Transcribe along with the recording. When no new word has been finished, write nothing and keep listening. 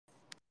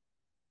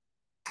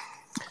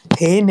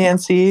Hey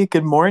Nancy,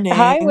 good Hi,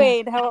 morning.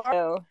 Wade. How are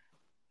you?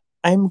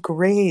 I'm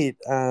great.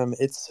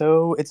 It's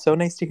so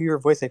nice to hear your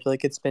voice. I feel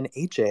like it's been I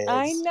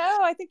ages. know.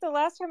 I think the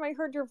last time I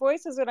heard your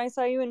voice is when I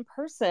saw you in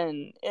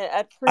person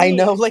at I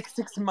know, Free. like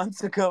 6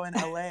 months ago in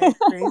LA.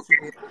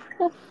 Crazy.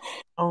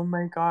 Oh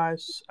my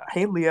gosh.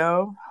 Hey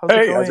Leo, how's it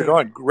Hey, how's it going?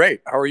 going?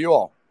 Great. How are you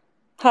all?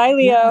 Hi,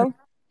 Yeah, Leo.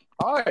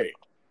 Hi.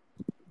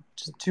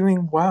 just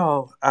doing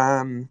well.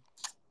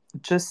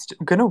 Just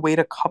gonna wait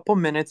a couple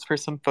minutes for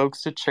some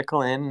folks to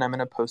trickle in, and I'm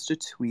gonna post a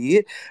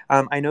tweet.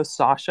 I know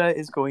Sasha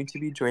is going to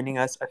be joining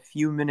us a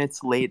few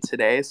minutes late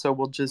today, so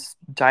we'll just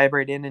dive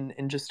right in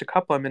just a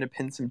couple. I'm gonna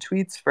pin some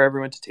tweets for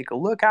everyone to take a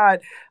look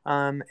at,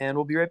 and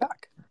we'll be right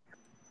back.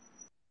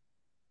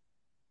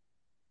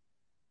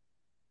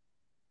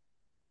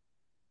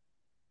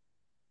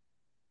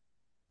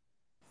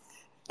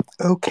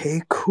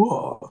 Okay,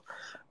 cool.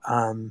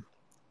 Um,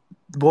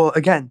 well,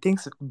 again,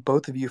 thanks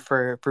both of you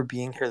for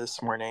being here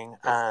this morning.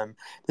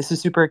 This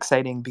is super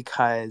exciting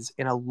because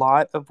in a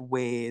lot of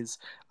ways,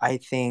 I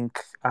think,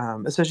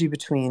 especially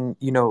between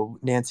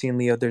Nancy and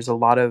Leo, there's a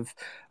lot of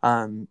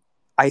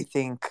I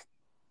think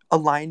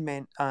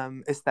alignment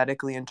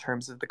aesthetically in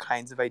terms of the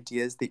kinds of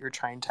ideas that you're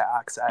trying to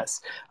access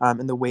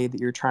and the way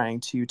that you're trying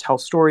to tell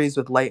stories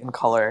with light and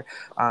color.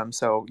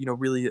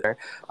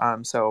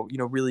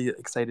 Really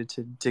excited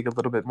to dig a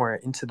little bit more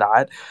into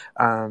that.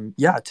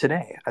 Yeah,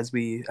 today as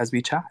we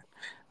chat.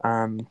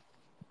 Um,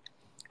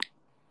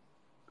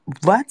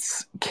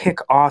 let's kick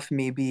off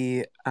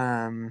maybe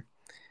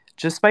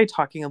just by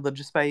talking a little,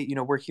 just by,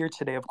 we're here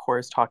today, of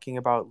course, talking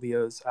about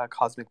Leo's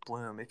Cosmic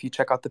Bloom. If you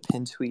check out the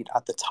pin tweet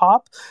at the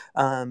top,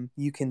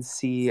 you can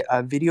see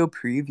a video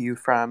preview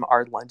from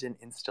our London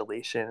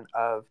installation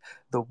of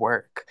the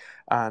work.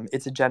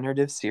 It's a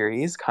generative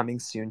series coming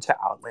soon to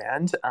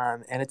Outland,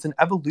 and it's an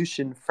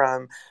evolution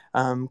from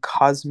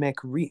Cosmic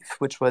Reef,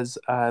 which was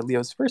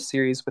Leo's first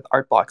series with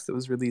art blocks that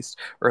was released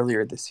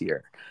earlier this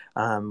year.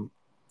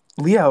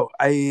 Leo,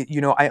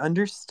 I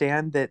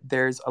understand that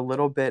there's a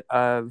little bit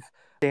of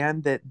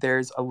a,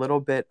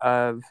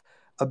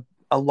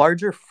 a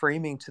larger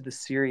framing to the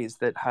series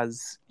that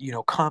has,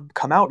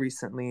 come out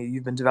recently.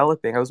 You've been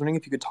developing. I was wondering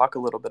if you could talk a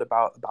little bit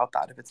about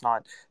that, if it's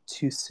not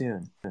too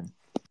soon.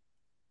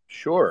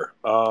 Sure.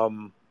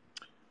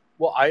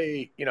 Well,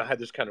 I had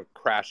this kind of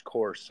crash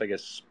course, I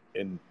guess,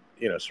 in,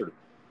 sort of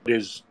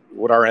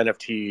what are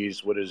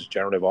NFTs, what is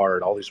generative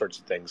art, all these sorts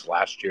of things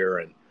last year.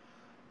 And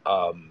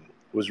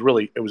it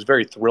was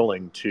very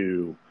thrilling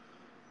to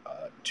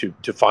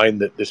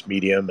find this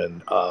medium.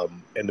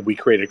 And we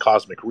created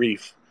Cosmic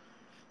Reef.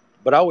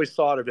 But I always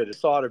thought of it as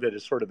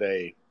sort of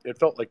it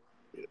felt like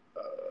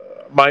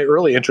my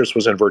early interest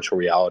was in virtual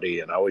reality.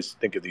 And I always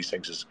think of these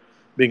things as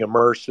being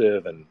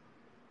immersive and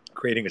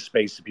creating a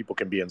space that people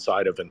can be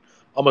inside of, and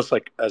almost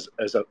like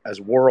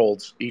as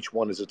worlds, each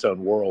one is its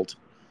own world.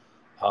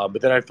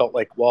 But then I felt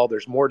like, well,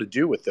 there's more to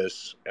do with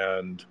this,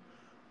 and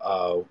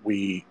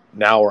we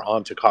now are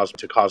on to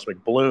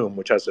Cosmic Bloom,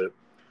 which has an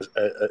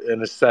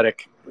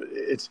aesthetic.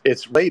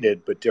 It's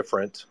related but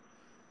different,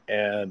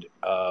 and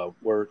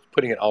we're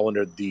putting it all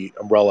under the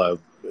umbrella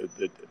of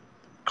the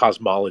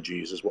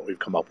cosmologies is what we've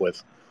come up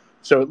with.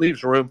 So it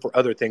leaves room for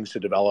other things to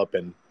develop,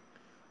 and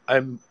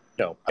I'm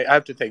I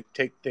have to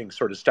take things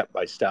sort of step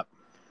by step,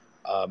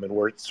 and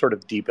we're sort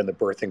of deep in the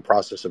birthing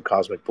process of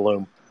Cosmic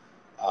Bloom.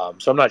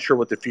 So I'm not sure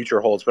what the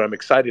future holds, but I'm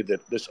excited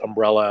that this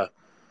umbrella,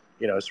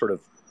 sort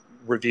of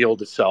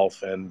revealed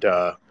itself, and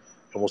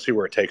we'll see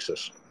where it takes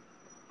us.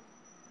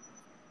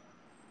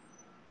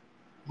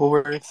 Well,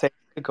 we're excited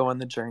to go on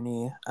the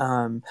journey.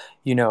 And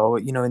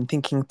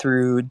thinking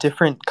through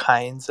different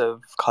kinds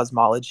of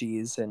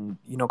cosmologies and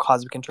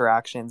cosmic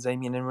interactions. I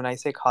mean, and when I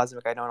say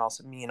cosmic, I don't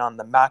also mean on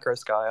the macro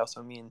scale. I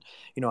also mean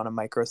on a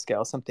micro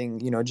scale. Something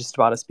just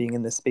about us being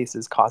in this space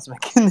is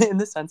cosmic in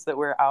the sense that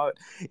we're out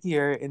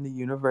here in the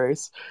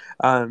universe.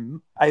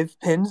 I've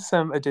pinned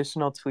some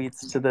additional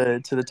tweets to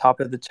the top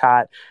of the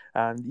chat.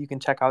 You can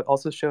check out,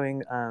 also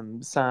showing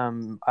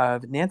some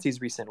of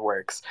Nancy's recent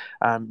works.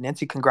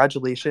 Nancy,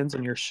 congratulations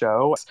on your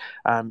show.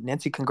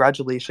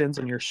 Congratulations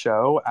on your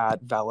show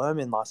at Vellum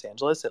in Los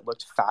Angeles. It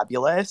looked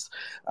fabulous.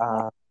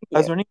 I was Yeah.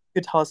 wondering if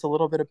you could tell us a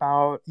little bit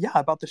about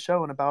the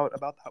show and about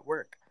that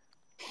work.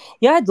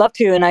 Yeah, I'd love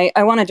to. And I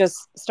want to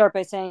just start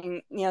by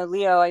saying,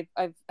 Leo,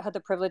 I've had the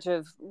privilege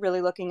of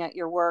really looking at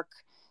your work,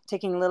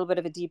 taking a little bit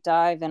of a deep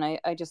dive, and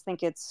I just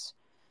think it's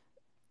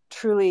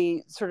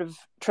truly sort of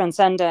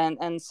transcendent.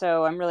 And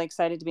so I'm really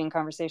excited to be in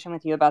conversation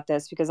with you about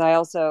this because I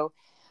also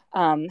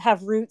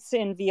have roots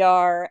in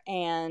VR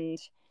and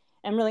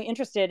am really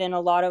interested in a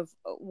lot of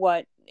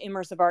what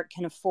immersive art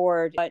can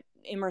afford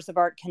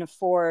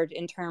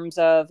in terms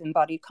of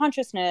embodied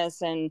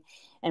consciousness and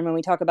when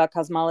we talk about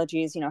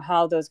cosmologies,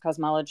 how those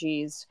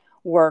cosmologies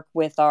work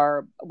with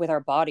our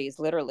bodies,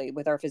 literally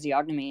with our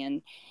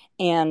physiognomy.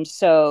 And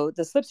so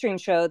the Slipstream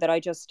show that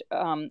I just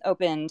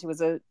opened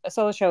was a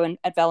solo show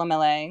at Vellum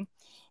LA,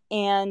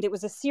 and it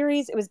was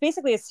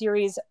basically a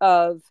series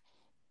of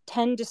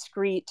 10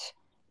 discrete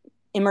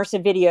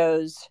immersive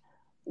videos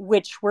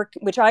which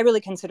I really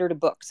considered a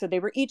book. So they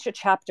were each a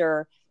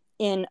chapter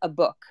in a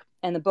book.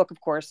 And the book,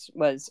 of course,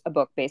 was a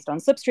book based on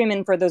Slipstream.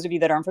 And for those of you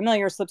that aren't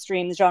familiar,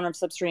 Slipstream, the genre of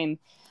Slipstream,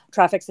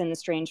 traffics in the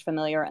strange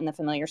familiar and the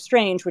familiar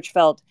strange, which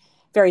felt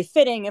very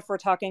fitting if we're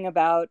talking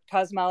about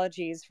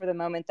cosmologies for the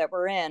moment that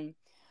we're in.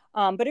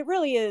 But it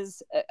really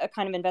is a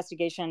kind of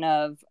investigation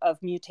of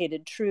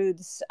mutated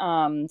truths,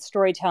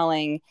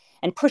 storytelling,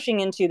 and pushing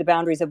into the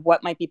boundaries of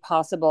what might be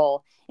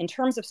possible in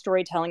terms of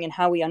storytelling and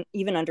how we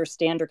even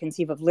understand or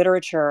conceive of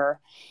literature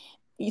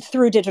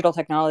through digital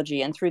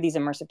technology and through these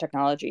immersive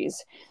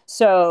technologies.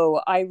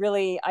 So I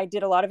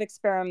did a lot of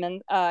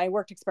I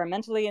worked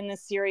experimentally in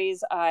this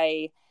series.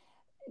 I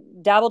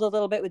dabbled a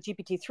little bit with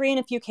GPT-3 in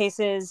a few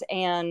cases.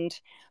 And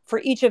for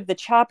each of the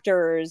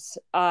chapters,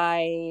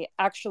 I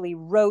actually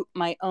wrote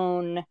my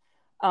own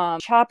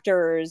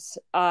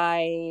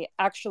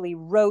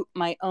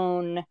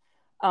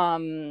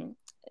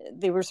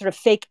they were sort of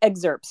fake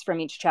excerpts from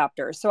each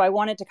chapter. So I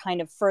wanted to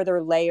kind of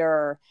further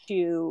layer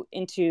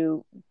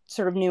into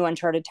sort of new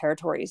uncharted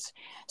territories.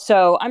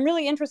 So I'm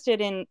really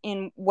interested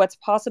in what's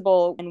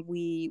possible when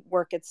we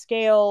work at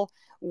scale,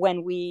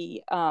 when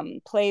we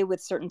play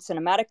with certain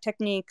cinematic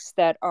techniques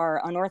that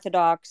are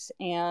unorthodox,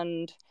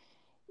 and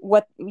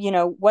what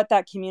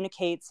that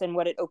communicates and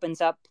what it opens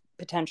up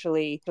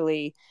potentially.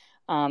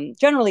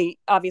 Generally,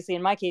 obviously,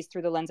 in my case,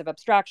 through the lens of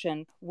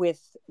abstraction with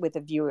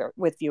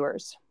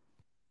viewers.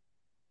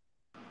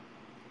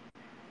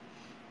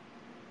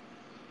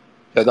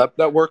 Yeah,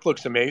 that work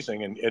looks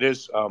amazing, and it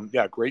is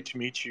great to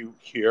meet you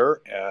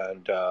here.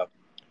 And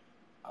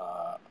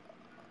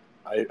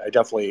I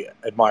definitely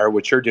admire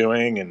what you're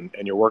doing, and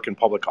your work in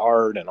public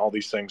art and all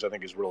these things. I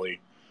think is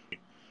really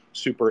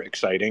super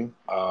exciting.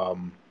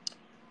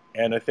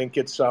 And I think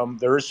it's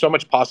there is so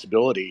much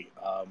possibility.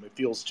 It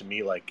feels to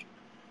me like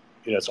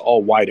it's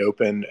all wide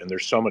open, and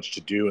there's so much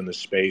to do in this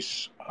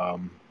space.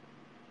 And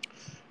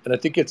I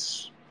think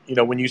it's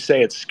when you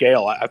say at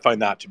scale, I find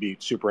that to be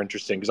super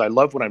interesting, because I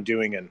love what I'm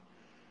doing in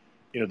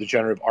the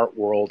generative art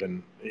world,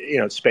 and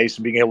space,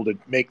 and being able to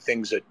make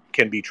things that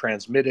can be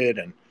transmitted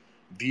and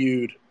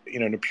viewed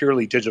in a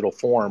purely digital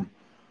form.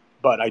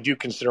 But I do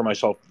consider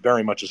myself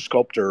very much a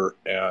sculptor,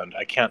 and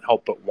I can't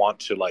help but want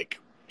to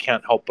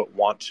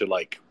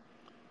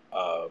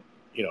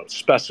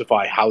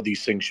specify how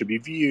these things should be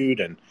viewed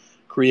and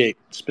create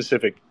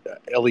specific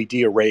LED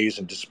arrays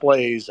and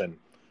displays. And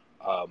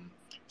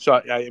so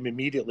I am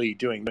immediately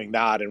doing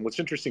that. And what's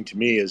interesting to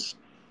me is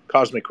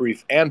Cosmic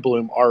Reef and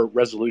Bloom are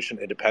resolution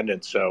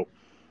independent, so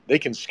they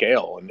can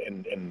scale,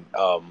 and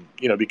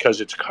because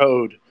it's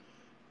code,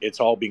 it's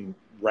all being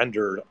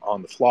rendered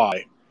on the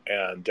fly,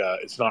 and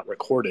it's not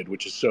recorded,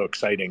 which is so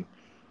exciting.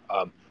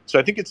 So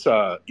I think it's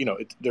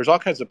there's all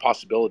kinds of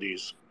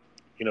possibilities,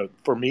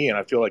 for me, and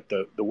I feel like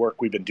the work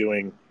we've been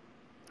doing,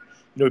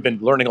 we've been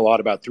learning a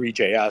lot about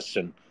 3JS,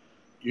 and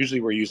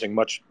usually we're using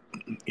much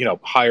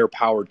higher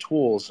powered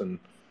tools, and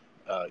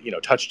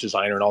touch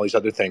designer and all these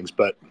other things.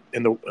 But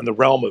in the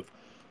realm of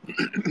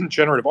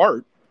generative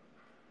art,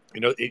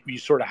 you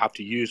sort of have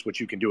to use what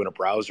you can do in a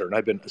browser. And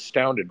I've been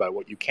astounded by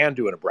what you can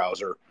do in a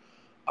browser.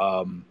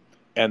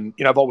 And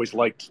I've always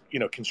liked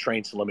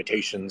constraints and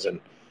limitations,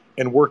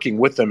 and working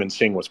with them and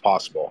seeing what's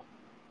possible.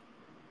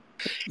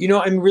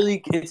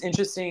 It's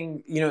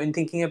interesting, in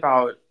thinking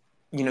about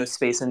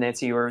space, and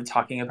Nancy, you were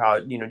talking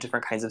about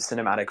different kinds of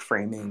cinematic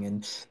framing,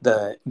 and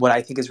what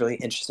I think is really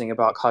interesting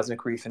about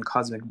Cosmic Reef and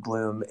Cosmic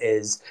Bloom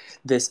is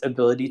this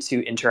ability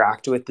to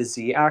interact with the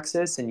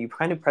Z-axis, and you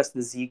kind of press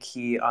the Z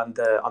key on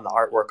the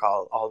artwork.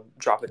 I'll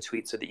drop a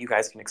tweet so that you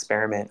guys can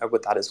experiment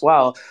with that as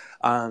well.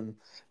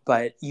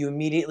 But you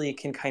immediately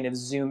can kind of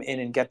zoom in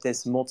and get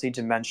this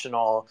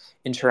multi-dimensional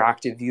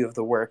interactive view of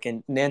the work.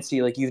 And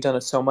Nancy, like, you've done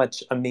so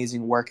much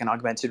amazing work in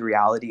augmented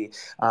reality,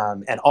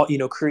 and all,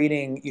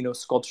 creating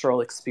sculptural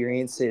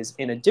experiences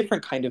in a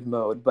different kind of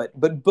mode, but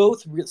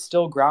both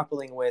still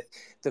grappling with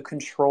the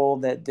control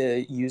that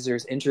the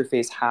user's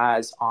interface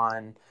has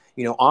on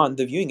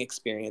the viewing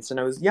experience. And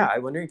I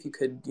wonder if you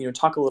could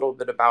talk a little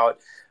bit about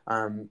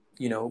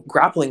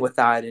grappling with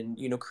that,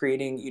 and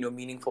creating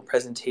meaningful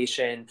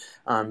presentation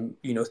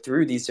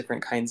through these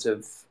different kinds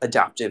of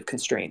adaptive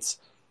constraints.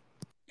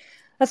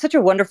 That's such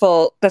a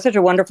wonderful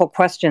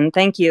question.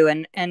 Thank you.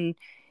 And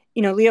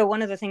Leo,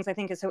 one of the things I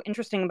think is so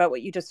interesting about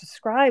what you just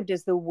described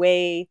is the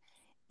way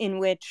in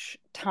which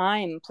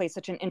time plays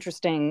such an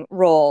interesting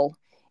role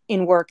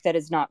in work that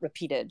is not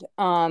repeated,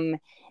 and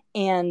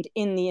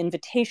in the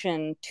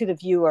invitation to the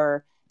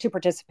viewer to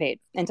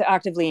participate and to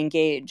actively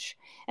engage.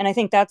 And I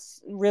think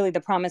that's really the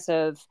promise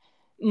of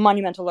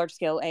monumental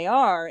large-scale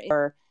AR,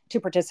 or to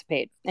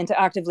participate and to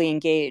actively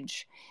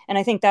engage. And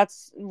I think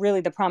that's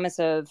really the promise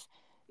of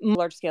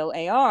large-scale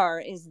AR,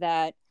 is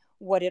that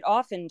what it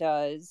often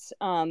does,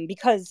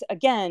 because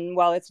again,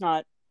 while it's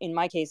not, in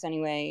my case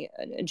anyway,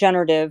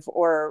 generative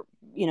or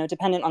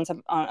dependent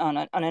on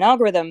an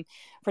algorithm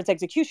for its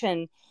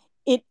execution,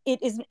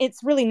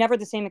 it's really never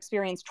the same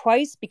experience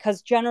twice,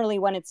 because generally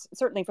when it's,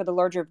 certainly for the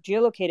larger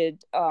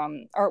geolocated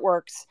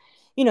artworks,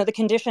 the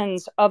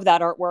conditions of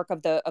that artwork,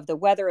 of the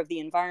weather, of the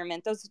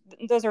environment,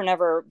 those are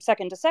never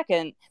second to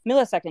second,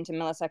 millisecond to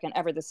millisecond,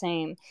 ever the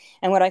same.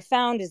 And what I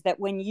found is that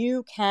when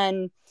you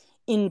can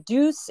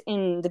induce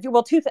in the view,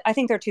 well, I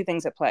think there are two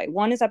things at play.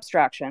 One is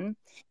abstraction,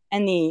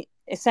 and the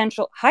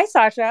essential. Hi,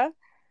 Sasha.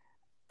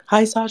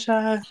 Hi,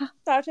 Sasha.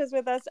 Sasha's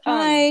with us.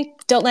 Hi.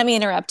 Don't let me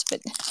interrupt,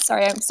 but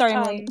sorry,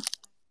 I'm late.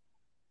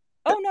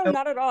 Oh, no,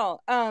 not at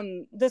all.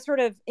 The sort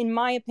of, in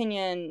my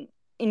opinion,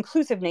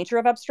 inclusive nature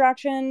of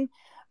abstraction,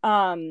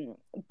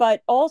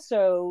 but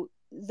also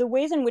the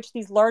ways in which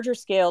these larger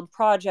scaled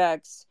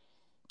projects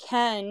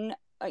can,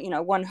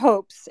 one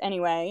hopes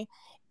anyway,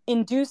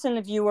 induce in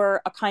the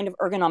viewer a kind of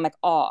ergonomic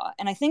awe.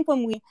 And I think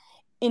when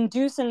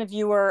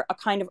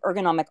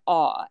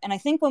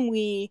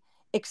we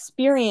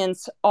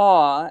experience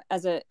awe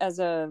as a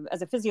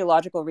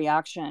physiological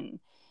reaction,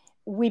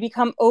 we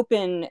become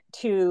open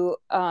to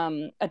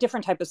a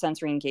different type of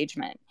sensory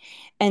engagement.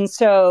 And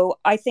so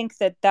I think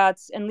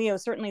that's, and Leo,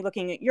 certainly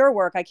looking at your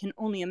work, I can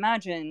only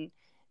imagine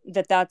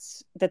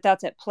that's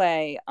at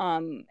play,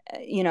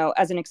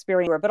 as an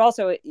experience. But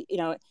also,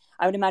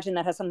 I would imagine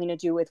that has something to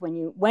do with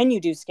when you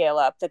do scale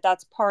up,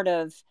 that's part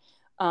of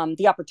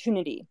the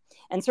opportunity.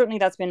 And certainly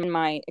that's been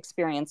my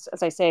experience,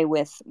 as I say,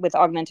 with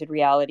augmented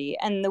reality,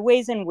 and the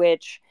ways in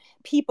which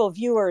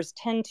viewers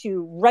tend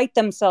to write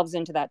themselves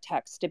into that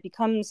text. It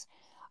becomes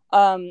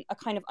a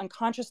kind of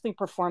unconsciously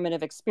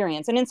performative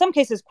experience, and in some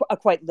cases a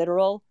quite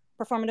literal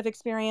performative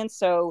experience.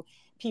 So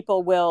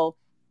people will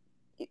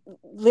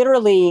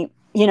literally,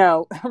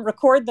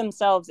 record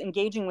themselves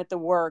engaging with the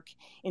work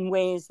in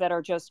ways that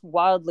are just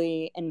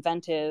wildly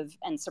inventive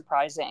and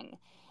surprising.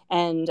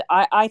 And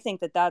I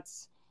think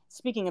that's,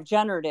 speaking of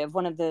generative,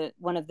 one of the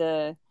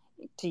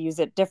to use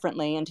it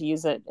differently and to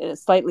use it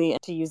slightly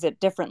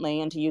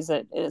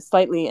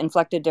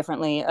inflected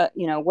differently,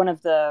 one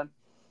of the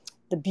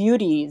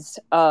beauties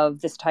of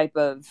this type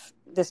of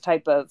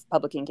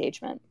public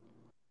engagement.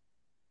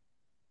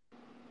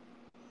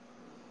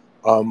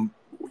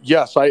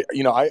 Yes,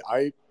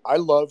 I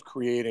love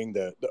creating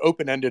the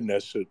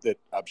open-endedness that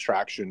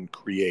abstraction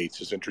creates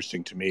is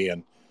interesting to me.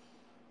 And,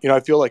 I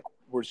feel like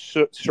we're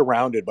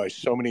surrounded by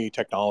so many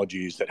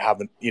technologies that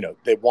haven't,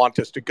 they want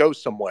us to go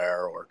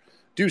somewhere or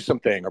do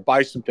something or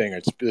buy something.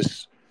 It's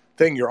this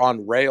thing, you're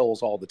on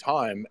rails all the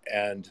time.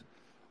 And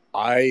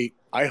I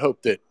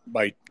hope that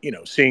by,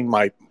 seeing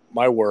my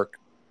work,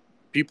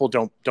 people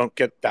don't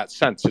get that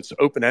sense. It's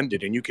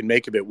open-ended and you can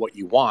make of it what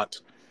you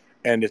want.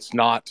 And there's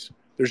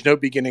no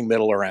beginning,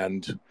 middle, or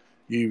end.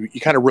 You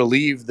kind of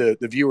relieve the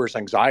viewer's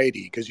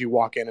anxiety because you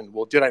walk in and,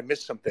 well, did I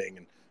miss something?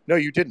 And no,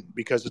 you didn't,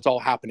 because it's all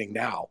happening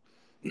now.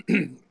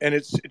 And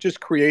it just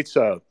creates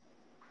a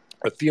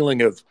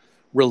feeling of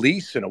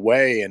release in a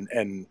way,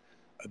 and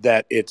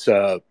that it's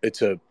so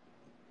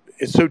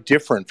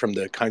different from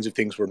the kinds of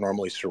things we're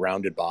normally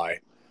surrounded by.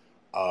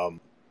 That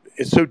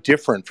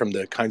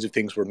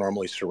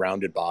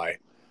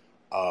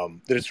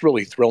it's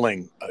really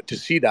thrilling to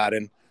see that.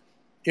 And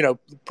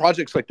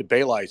projects like the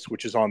Bay Lights,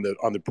 which is on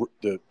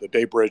the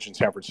Bay Bridge in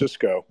San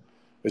Francisco,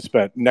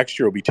 next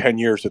year will be 10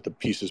 years that the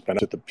piece has been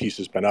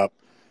up.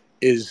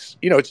 Is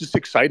it's just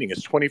exciting.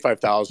 It's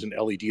 25,000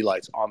 LED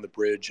lights on the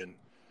bridge, and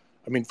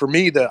I mean, for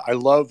me, I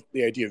love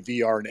the idea of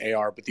VR and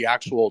AR, but the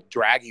actual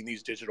dragging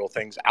these digital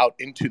things out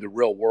into the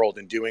real world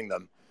and doing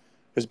them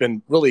has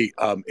been really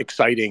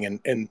exciting.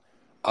 And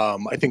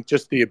I think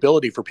just the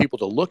ability for people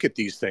to look at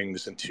these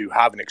things and to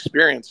have an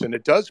experience, and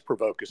it does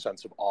provoke a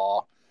sense of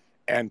awe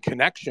and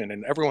connection.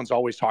 And everyone's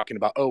always talking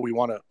about, oh, we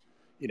want to,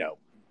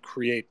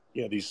 create,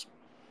 these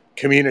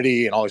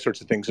community and all these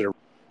sorts of things that are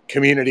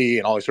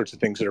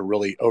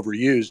really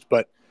overused.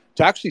 But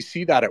to actually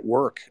see that at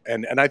work,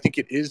 and I think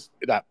it is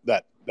that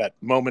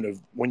moment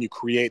of when you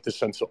create the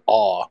sense of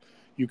awe,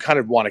 you kind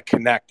of want to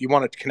connect. You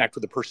want to connect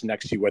with the person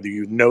next to you, whether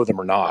you know them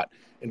or not,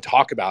 and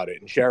talk about it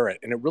and share it.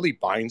 And it really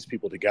binds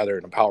people together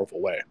in a powerful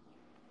way.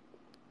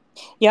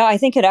 Yeah, I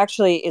think it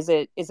actually is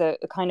a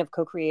kind of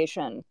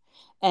co-creation,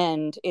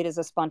 and it is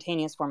a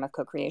spontaneous form of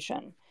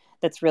co-creation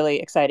that's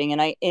really exciting.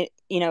 And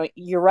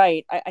you're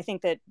right. I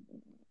think that,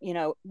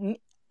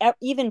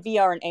 even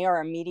VR and AR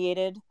are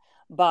mediated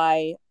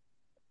by,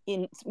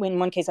 in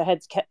one case, a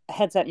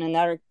headset,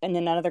 and in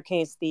another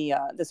case, the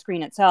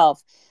screen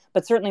itself.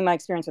 But certainly my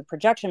experience with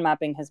projection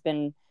mapping has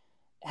been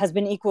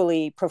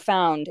equally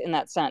profound in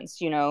that sense.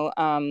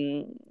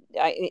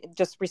 I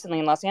just recently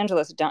in Los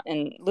Angeles,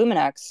 in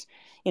Luminex,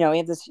 we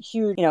have this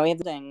huge,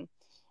 thing,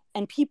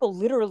 and people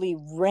literally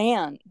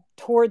ran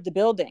toward the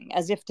building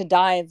as if to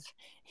dive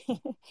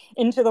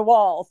into the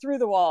wall,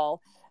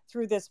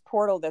 through this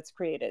portal that's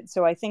created.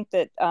 So I think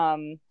that,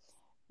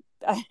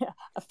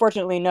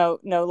 fortunately, no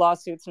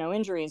lawsuits, no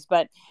injuries,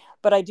 but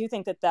I do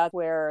think that that's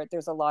where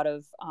there's a lot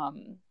of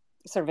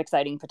sort of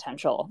exciting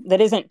potential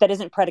that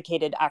isn't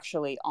predicated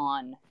actually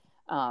on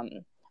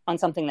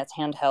something that's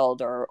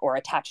handheld or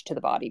attached to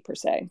the body per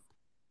se.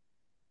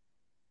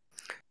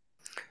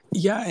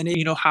 Yeah, and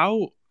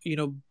how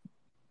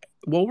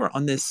while we're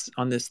on this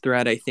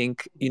thread, I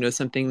think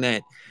something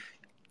that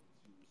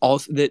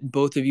also that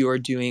both of you are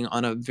doing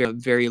on a very,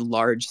 very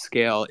large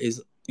scale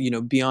is,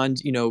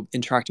 beyond,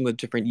 interacting with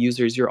different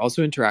users, you're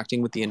also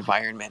interacting with the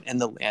environment and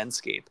the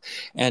landscape,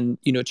 and,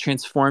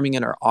 transforming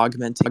it or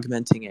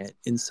augmenting it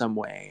in some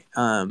way.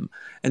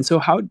 And so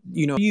how, do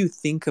you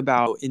think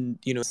about in,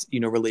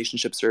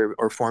 relationships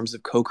or forms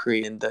of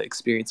co-creation the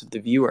experience of the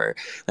viewer?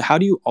 How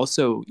do you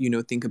also,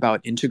 think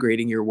about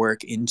integrating your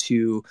work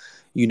into,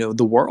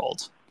 the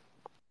world?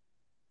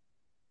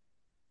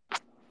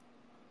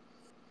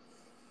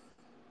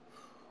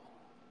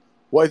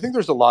 Well, I think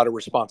there's a lot of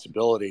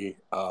responsibility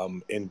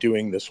in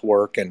doing this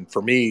work, and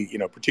for me,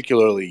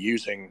 particularly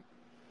using,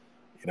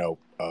 you know,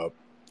 uh,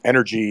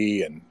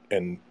 energy and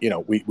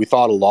we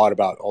thought a lot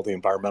about all the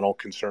environmental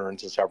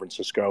concerns in San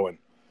Francisco, and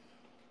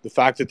the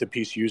fact that the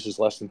piece uses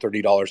less than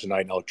 $30 a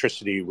night in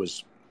electricity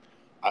was,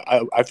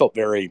 I felt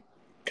very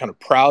kind of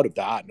proud of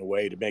that in a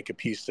way, to make a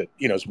piece that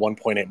is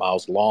 1.8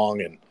 miles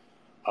long, and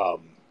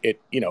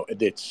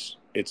it's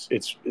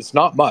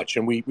not much,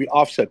 and we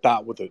offset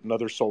that with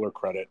another solar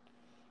credit.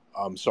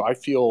 So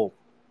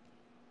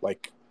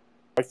like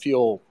I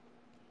feel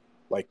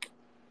like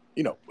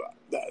you know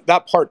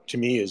that part to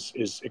me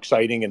is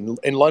exciting, and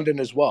in London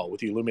as well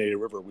with the illuminated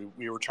river,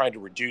 we were trying to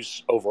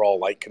reduce overall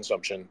light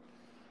consumption,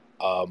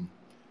 and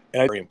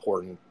it's very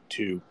important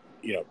to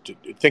to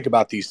think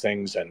about these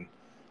things, and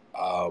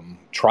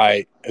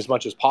try as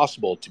much as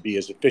possible to be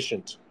as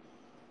efficient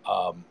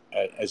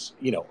as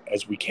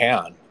we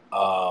can.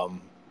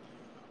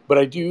 But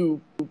I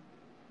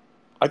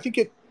think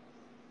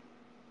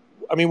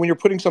I mean, when you're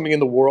putting something in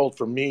the world,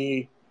 for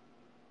me,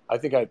 I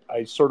think I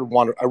sort of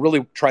I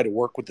really try to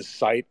work with the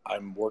site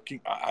I'm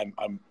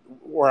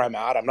where I'm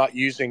at. I'm not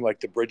using like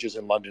the bridges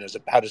in London as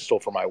a pedestal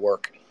for my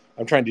work.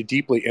 I'm trying to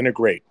deeply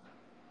integrate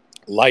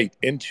light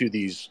into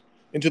the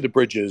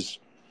bridges,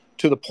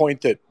 to the point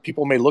that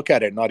people may look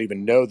at it and not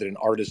even know that an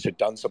artist had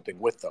done something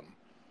with them.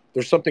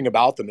 There's something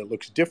about them that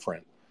looks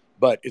different,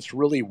 but it's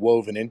really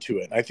woven into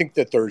it. And I think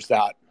that there's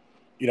that,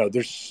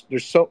 there's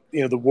so,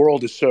 the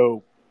world is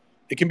so,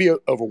 it can be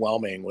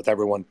overwhelming with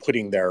everyone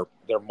putting their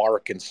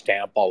mark and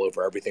stamp all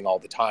over everything all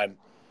the time.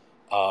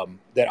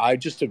 That I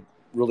just have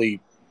really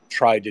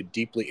tried to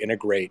deeply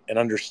integrate and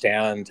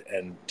understand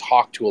and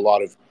talk to a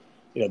lot of,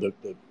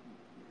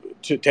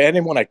 to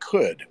anyone I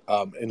could,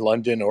 in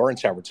London or in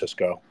San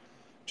Francisco,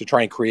 to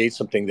try and create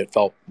something that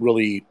felt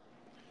really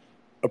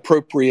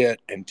appropriate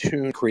and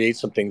tuned, create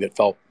something that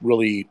felt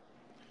really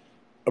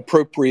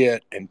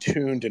appropriate and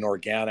tuned and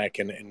organic,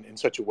 and in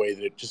such a way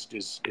that it just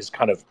is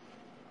kind of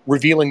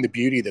revealing the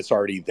beauty that's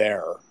already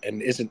there,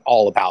 and isn't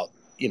all about,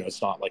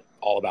 it's not like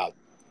all about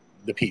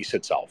the piece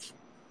itself.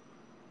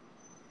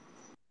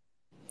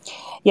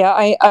 Yeah,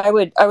 I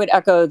would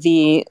echo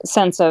the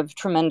sense of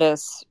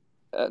tremendous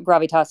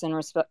gravitas and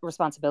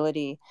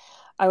responsibility.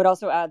 I would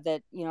also add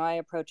that I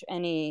approach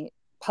any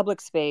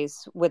public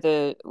space with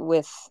a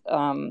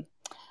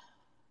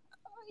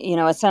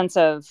sense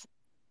of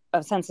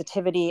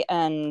sensitivity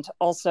and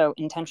also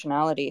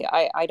intentionality.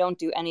 I don't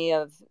do any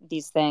of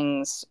these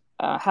things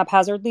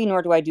haphazardly,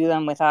 nor do I do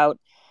them without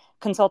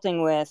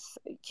consulting with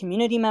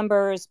community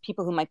members,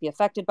 people who might be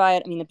affected by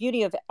it. I mean, the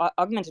beauty of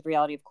augmented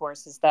reality, of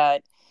course, is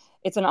that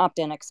it's an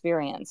opt-in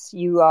experience.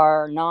 You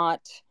are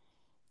not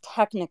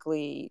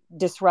technically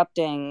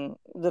disrupting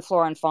the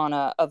flora and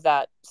fauna of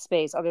that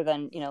space, other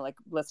than, like,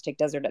 let's take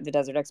the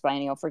Desert X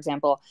Biennial, for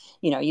example.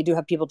 You do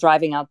have people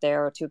driving out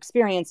there to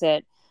experience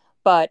it,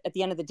 but at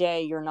the end of the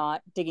day, you're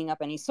not digging up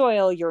any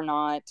soil. You're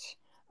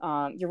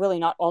really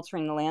not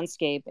altering the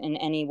landscape in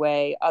any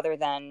way, other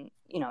than,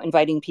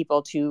 inviting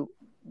people to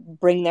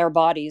bring their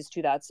bodies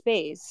to that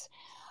space.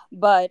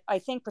 But I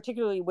think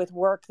particularly with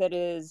work that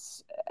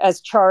is as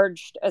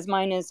charged as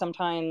mine is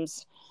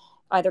sometimes,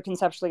 either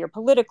conceptually or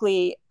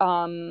politically,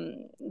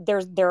 there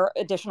are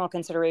additional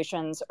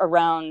considerations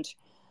around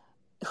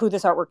who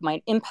this artwork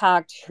might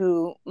impact,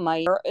 who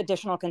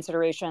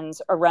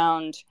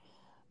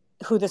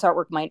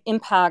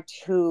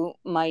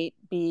might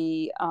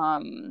be,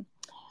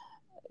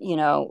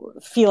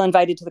 feel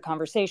invited to the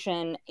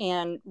conversation,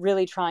 and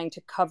really trying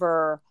to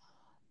cover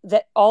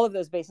that all of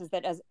those bases.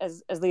 That,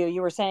 as Leo,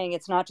 you were saying,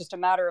 it's not just a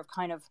matter of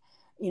kind of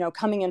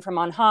coming in from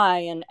on high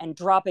and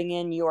dropping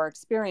in your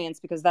experience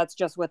because that's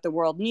just what the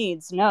world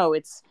needs. No,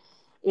 it's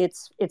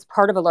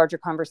part of a larger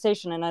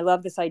conversation. And I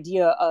love this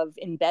idea of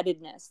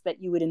embeddedness,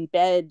 that you would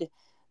embed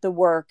the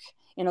work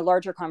in a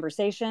larger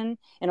conversation,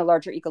 in a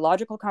larger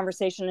ecological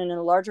conversation, and in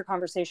a larger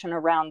conversation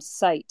around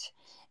sight.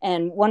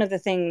 And one of the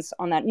things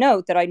on that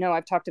note that I know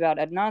I've talked about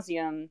ad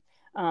nauseum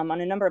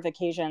on a number of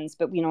occasions,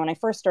 but when I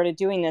first started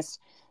doing this,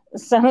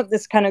 some of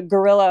this kind of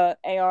guerrilla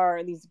AR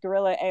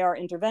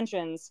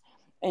interventions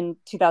in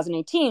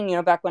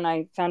 2018, back when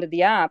I founded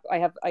the app,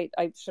 I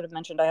should have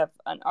mentioned I have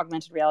an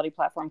augmented reality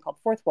platform called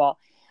Fourth Wall.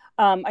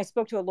 I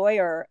spoke to a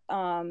lawyer,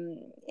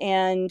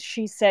 and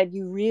she said,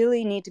 you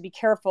really need to be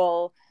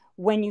careful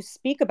when you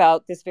speak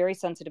about this very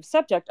sensitive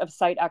subject of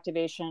site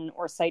activation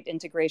or site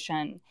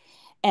integration.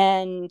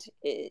 And,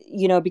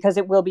 because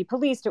it will be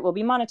policed, it will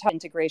be monetized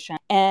integration.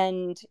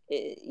 And,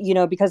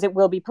 because it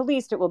will be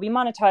policed, it will be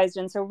monetized.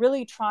 And so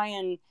really try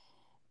and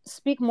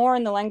speak more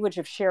in the language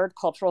of shared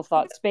cultural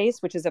thought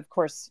space, which is, of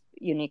course,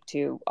 unique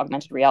to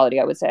augmented reality,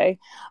 I would say.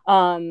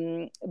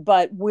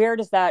 But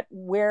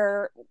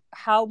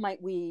how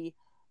might we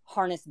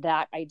harness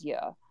that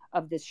idea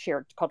of this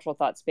shared cultural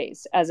thought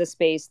space as a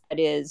space that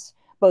is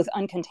both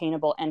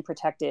uncontainable and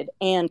protected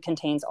and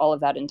contains all of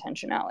that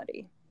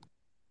intentionality?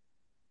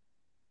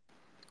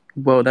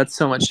 Whoa, that's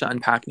so much to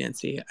unpack,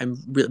 Nancy. I'm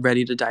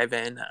ready to dive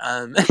in.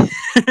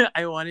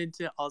 I wanted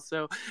to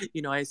also,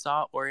 I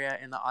saw Aurea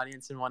in the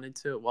audience and wanted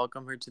to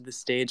welcome her to the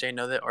stage. I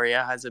know that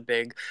Aurea has a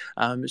big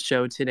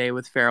show today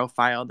with Pharaoh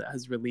File that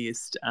has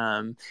released.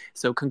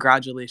 So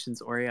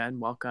congratulations, Aurea, and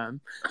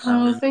welcome.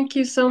 Thank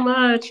you so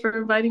much for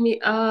inviting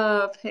me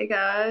up. Hey,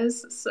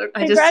 guys. So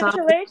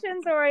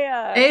Congratulations,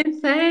 Aurea. Hey,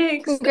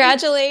 thanks.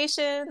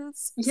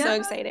 Congratulations. Yeah. So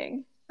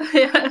exciting.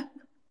 Yeah.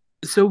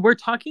 So we're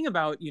talking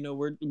about,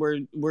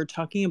 we're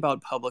talking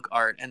about public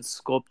art and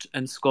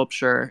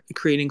sculpture,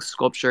 creating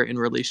sculpture in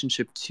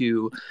relationship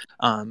to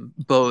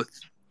both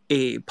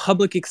a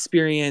public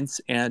experience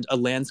and a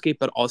landscape,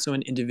 but also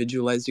an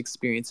individualized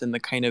experience, and the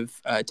kind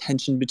of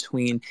tension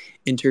between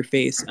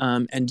interface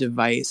and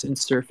device and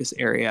surface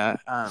area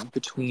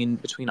between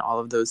all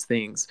of those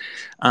things.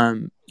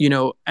 And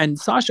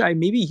Sasha,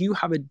 maybe you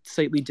have a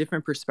slightly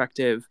different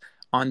perspective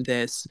on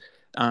this.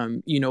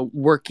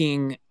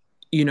 Working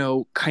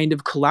kind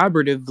of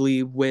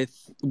collaboratively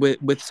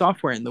with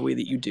software in the way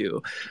that you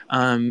do,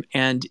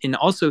 and in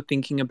also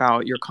thinking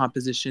about your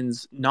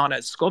compositions not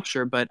as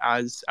sculpture but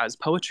as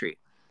poetry.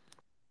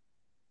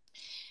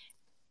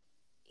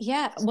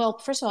 Yeah, well,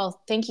 first of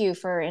all, thank you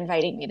for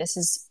inviting me.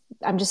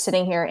 I'm just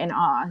sitting here in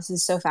awe. This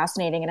is so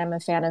fascinating, and I'm a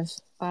fan of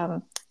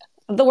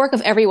the work of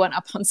everyone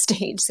up on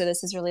stage. So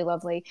this is really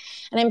lovely.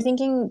 And I'm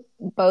thinking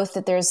both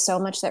that there's so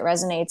much that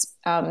resonates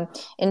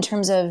in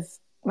terms of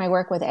my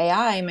work with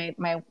AI,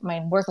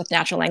 my work with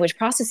natural language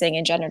processing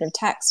and generative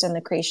text and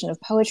the creation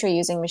of poetry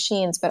using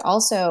machines, but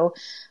also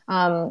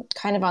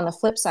kind of on the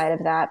flip side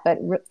of that, but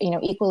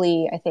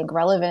equally, I think,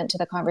 relevant to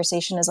the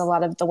conversation is a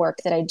lot of the work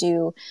that I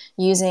do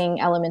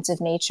using elements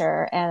of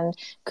nature and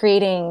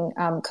creating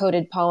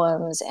coded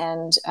poems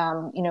and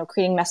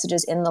creating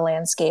messages in the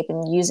landscape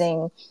and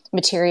using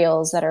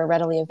materials that are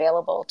readily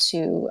available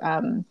to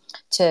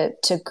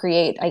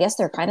create. I guess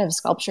they're kind of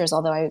sculptures,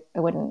 although I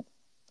wouldn't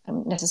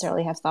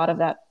necessarily have thought of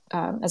that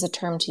as a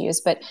term to use,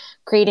 but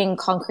creating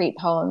concrete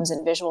poems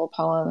and visual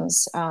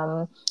poems.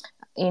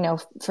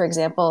 For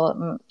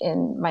example,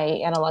 in my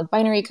analog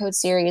binary code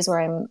series, where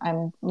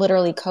I'm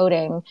literally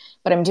coding,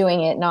 but I'm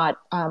doing it not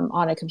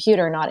on a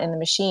computer, not in the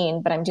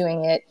machine, but I'm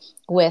doing it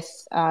with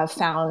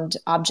found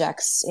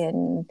objects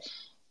in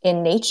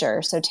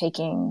nature. So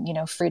taking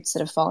fruits that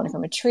have fallen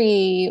from a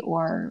tree,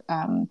 or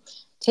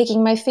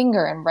taking my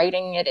finger and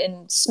writing it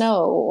in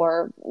snow,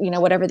 or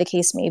whatever the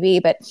case may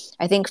be. But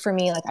I think for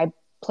me, like, I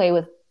play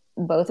with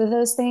both of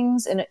those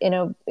things in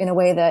a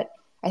way that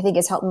I think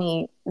has helped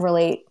me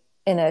relate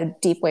in a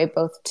deep way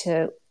both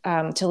to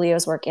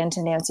Leo's work and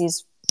to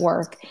Nancy's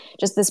work.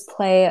 Just this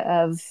play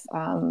of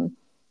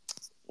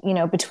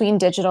between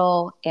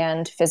digital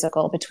and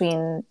physical,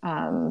 between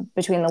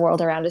the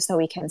world around us that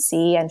we can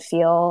see and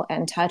feel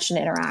and touch and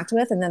interact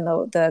with, and then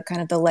the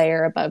kind of the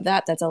layer above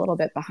that that's a little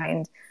bit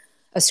behind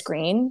a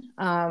screen,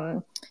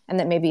 and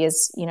that maybe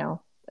is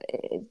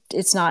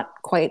it's not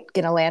quite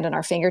going to land on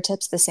our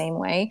fingertips the same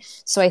way.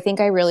 So I think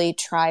I really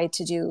try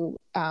to do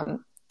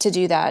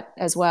that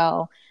as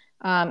well,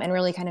 and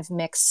really kind of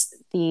mix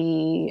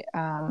the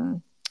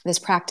this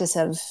practice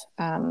of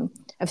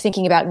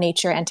thinking about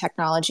nature and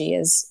technology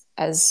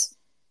as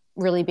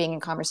really being in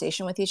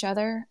conversation with each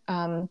other.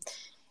 And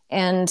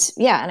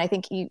I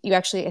think you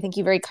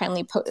very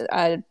kindly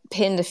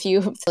pinned a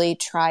few. Really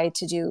try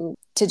to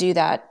do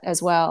that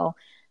as well,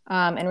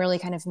 and really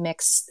kind of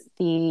mix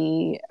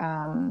the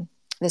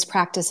this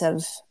practice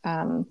of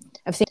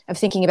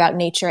thinking about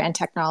nature and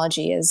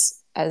technology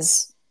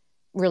as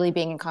really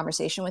being in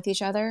conversation with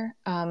each other.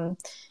 And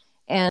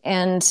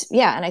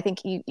I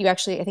think you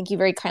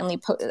very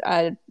kindly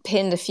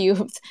pinned a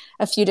few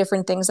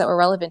different things that were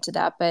relevant to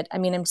that. But I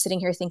mean, I'm sitting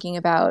here thinking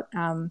about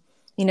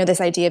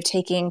this idea of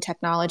taking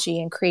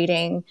technology and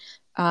creating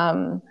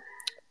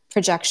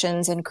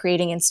projections and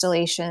creating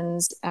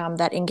installations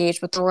that engage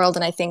with the world.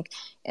 And I think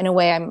in a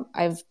way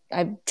I've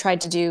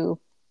tried to do,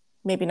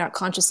 maybe not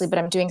consciously, but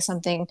I'm doing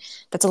something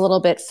that's a little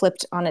bit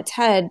flipped on its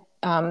head,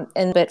 and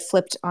that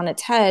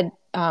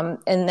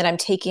I'm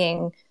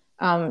taking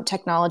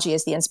technology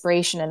as the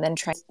inspiration and then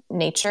trying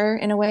nature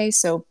in a way.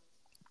 So,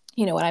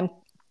 when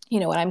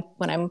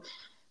I'm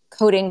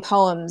coding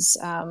poems,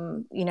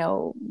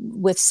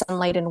 with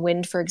sunlight and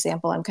wind, for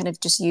example, I'm kind of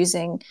just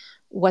using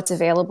what's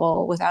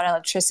available without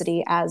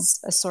electricity as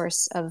a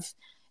source of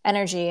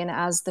energy and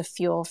as the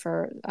fuel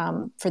for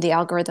the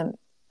algorithm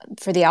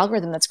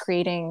that's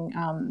creating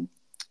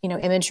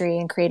imagery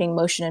and creating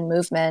motion and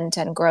movement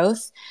and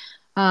growth.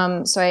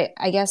 So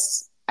I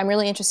guess I'm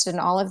really interested in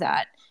all of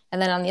that.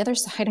 And then on the other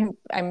side,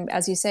 I'm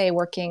as you say,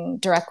 working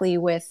directly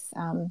with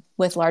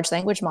large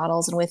language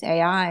models and with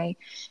AI,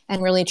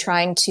 and really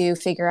trying to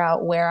figure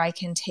out where I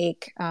can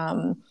take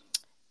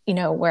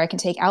where I can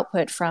take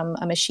output from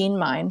a machine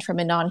mind, from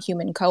a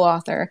non-human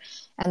co-author,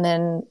 and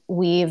then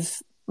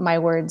weave my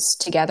words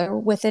together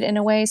with it in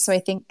a way. So I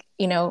think,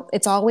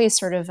 it's always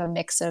sort of a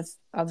mix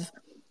of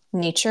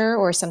nature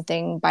or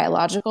something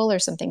biological or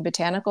something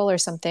botanical or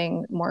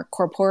something more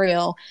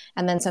corporeal,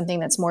 and then something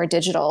that's more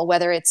digital,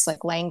 whether it's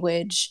like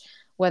language,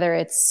 whether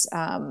it's,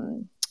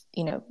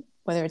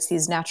 whether it's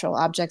these natural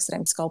objects that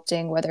I'm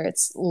sculpting, whether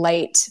it's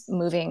light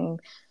moving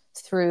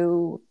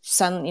through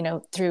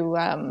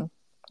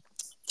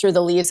through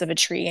the leaves of a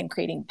tree and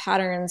creating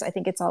patterns. I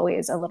think it's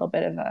always a little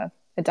bit of a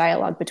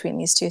dialogue between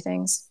these two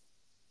things.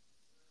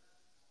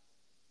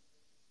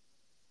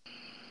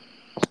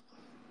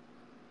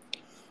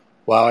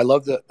 Wow, I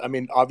love the. I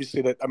mean,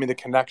 obviously, the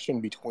connection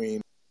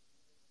between.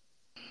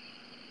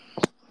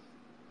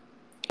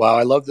 Wow,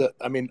 I love the.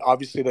 I mean,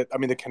 obviously,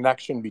 the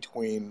connection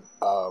between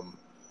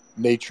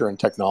nature and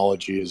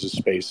technology is a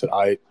space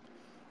that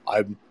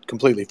I'm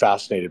completely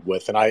fascinated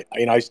with, and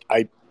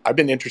I've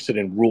been interested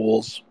in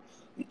rules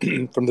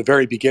from the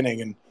very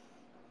beginning, and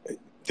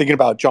thinking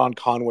about John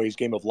Conway's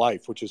Game of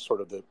Life, which is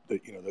sort of the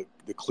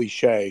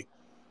cliche,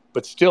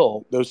 but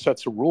still those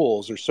sets of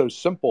rules are so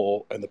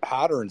simple, and the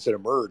patterns that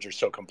emerge are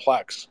so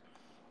complex,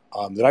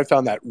 that I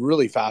found that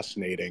really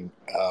fascinating.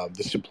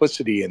 The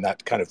simplicity and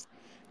that kind of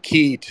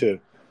key to,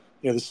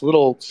 this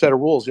little set of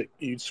rules that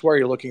you'd swear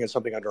you're looking at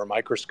something under a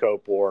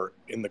microscope or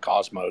in the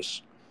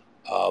cosmos.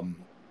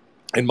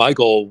 And my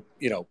goal,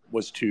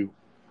 was to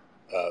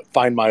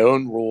find my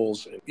own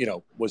rules,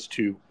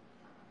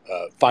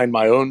 find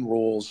my own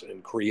rules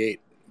and create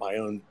my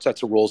own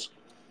sets of rules.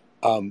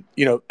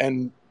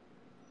 And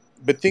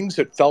but things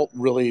that felt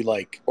really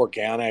like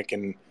organic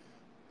and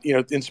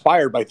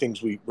inspired by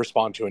things we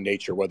respond to in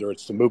nature, whether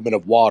it's the movement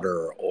of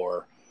water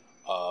or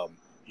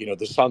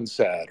the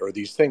sunset or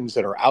these things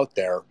that are out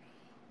there.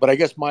 But I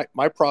guess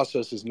my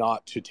process is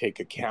not to take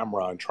a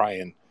camera and try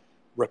and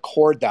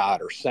record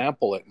that or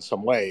sample it in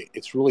some way.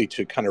 It's really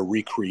to kind of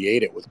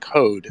recreate it with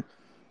code.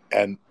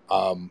 And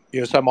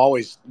so I'm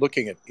always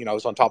looking at, I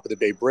was on top of the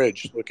Bay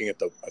Bridge looking at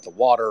the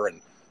water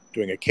and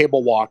doing a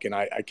cable walk, and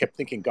I kept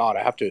thinking, God,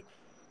 I have to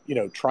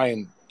try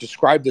and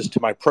describe this to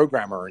my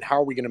programmer, and how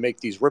are we going to make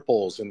these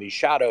ripples and these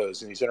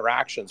shadows and these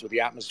interactions with the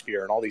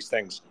atmosphere and all these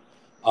things.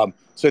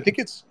 So I think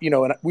it's,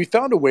 and we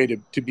found a way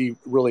to be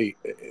really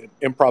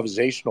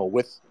improvisational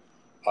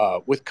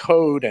with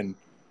code, and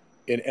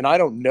I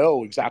don't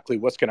know exactly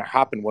what's going to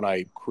happen when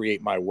I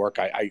create my work.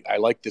 I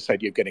like this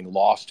idea of getting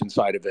lost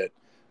inside of it,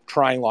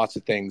 trying lots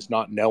of things,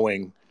 not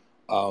knowing,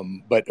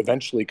 but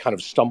eventually kind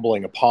of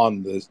stumbling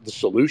upon the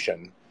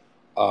solution.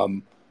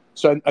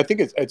 So I think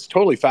it's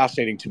totally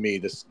fascinating to me,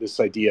 this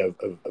idea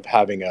of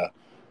having a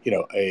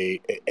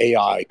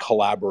AI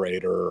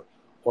collaborator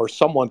or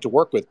someone to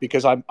work with,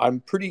 because I'm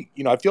pretty,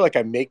 I feel like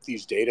I make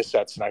these data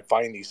sets and I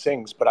find these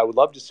things, but I would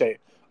love to say,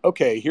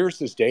 okay, here's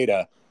this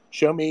data,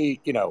 show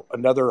me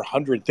another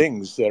 100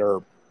 things that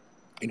are,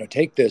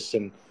 take this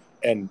and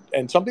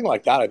something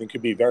like that I think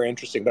could be very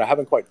interesting, but I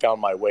haven't quite found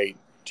my way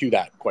to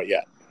that quite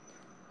yet.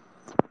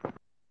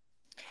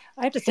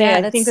 I have to say,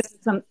 I think there's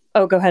some.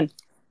 Oh, go ahead.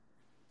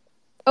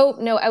 Oh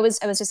no, I was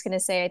just going to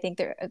say, I think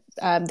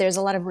there's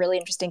a lot of really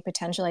interesting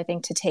potential, I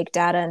think, to take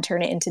data and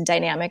turn it into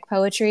dynamic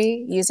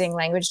poetry using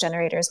language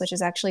generators, which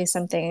is actually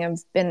something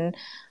I've been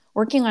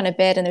working on a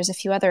bit. And there's a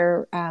few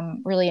other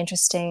really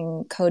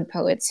interesting code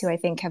poets who I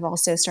think have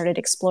also started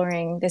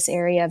exploring this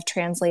area of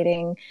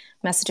translating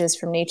messages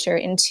from nature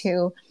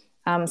into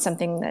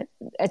something that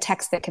a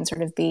text that can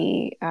sort of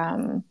be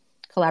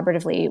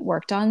collaboratively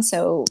worked on.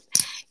 So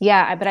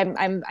yeah, but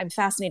I'm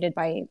fascinated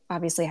by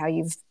obviously how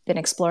you've been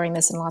exploring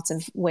this in lots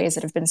of ways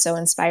that have been so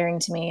inspiring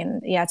to me.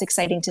 And yeah, it's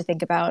exciting to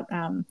think about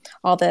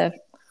all the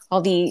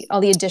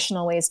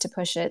additional ways to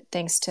push it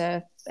thanks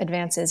to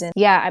advances in.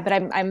 Yeah, but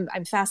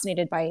I'm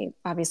fascinated by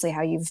obviously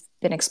how you've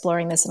been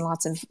exploring this in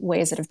lots of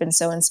ways that have been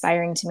so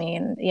inspiring to me.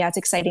 And yeah, it's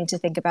exciting to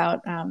think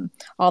about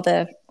all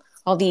the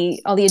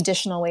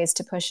additional ways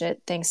to push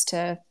it thanks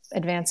to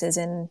advances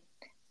in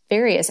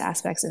various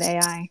aspects of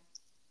AI.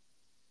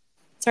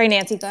 Sorry,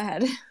 Nancy, go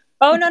ahead.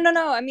 Oh,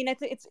 no. I mean,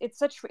 it's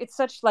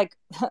such like,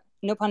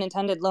 no pun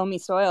intended, loamy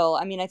soil.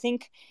 I mean, I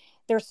think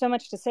there's so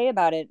much to say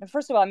about it.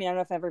 First of all, I mean, I don't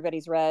know if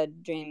everybody's read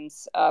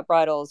James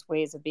Bridle's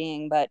Ways of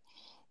Being, but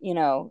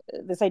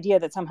this idea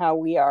that somehow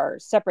we are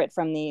separate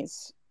from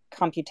these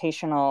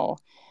computational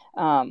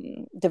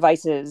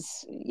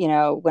devices,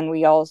 when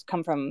we all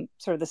come from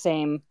sort of the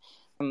same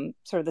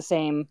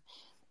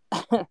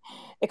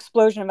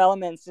explosion of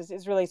elements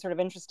is really sort of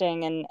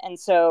interesting. And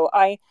so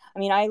I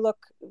mean, a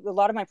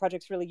lot of my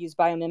projects really use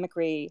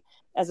biomimicry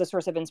as a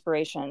source of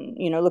inspiration,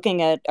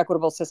 looking at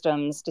equitable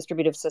systems,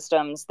 distributive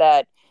systems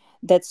that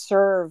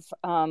serve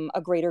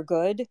a greater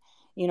good.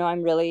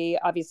 I'm really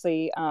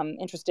obviously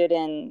interested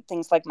in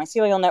things like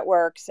mycelial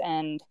networks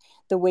and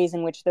the ways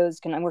in which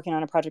those I'm working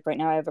on a project right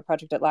now. I have a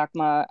project at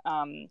LACMA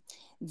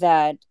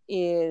that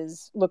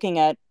is looking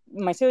at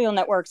mycelial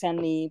networks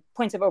and the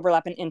points of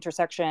overlap and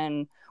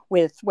intersection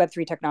with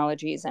Web3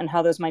 technologies, and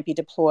how those might be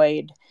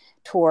deployed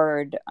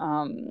toward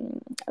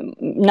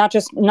not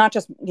just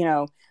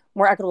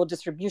more equitable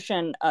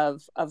distribution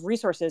of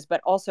resources,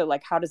 but also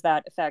like how does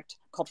that affect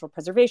cultural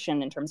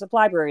preservation in terms of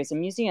libraries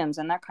and museums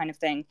and that kind of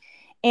thing.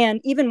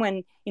 And even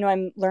when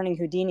I'm learning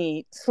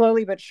Houdini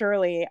slowly but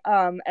surely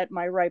at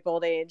my ripe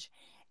old age,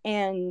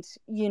 and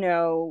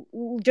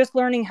just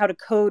learning how to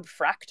code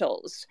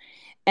fractals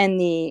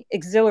and the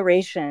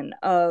exhilaration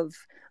of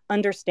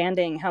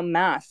understanding how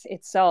math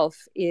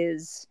itself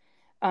is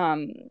a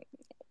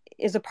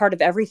part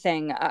of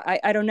everything.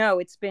 I don't know.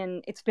 It's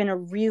been a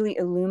really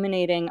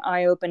illuminating,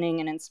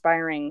 eye-opening, and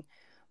inspiring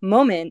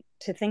moment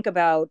to think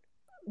about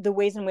the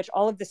ways in which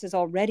all of this is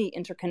already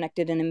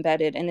interconnected and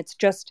embedded. And it's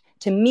just,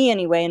 to me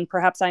anyway, and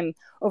perhaps I'm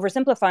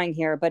oversimplifying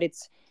here, but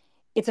it's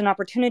an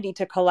opportunity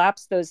to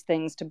collapse those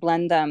things, to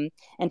blend them,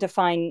 and to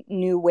find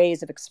new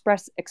ways of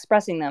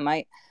expressing them.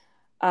 I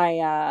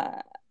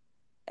don't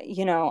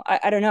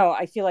know.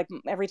 I feel like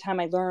every time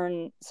I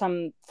learn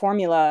some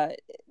formula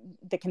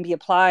that can be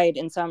applied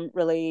in some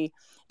really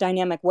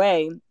dynamic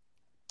way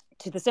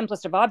to the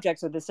simplest of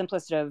objects or the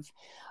simplest of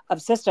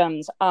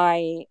systems,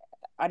 I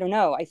don't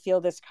know. I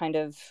feel this kind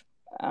of,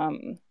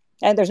 and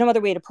there's no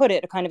other way to put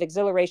it, a kind of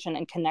exhilaration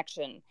and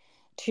connection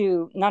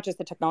to not just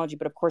the technology,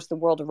 but of course the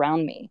world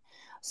around me.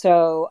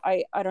 So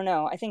I don't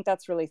know. I think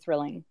that's really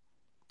thrilling.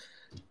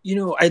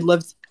 I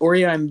loved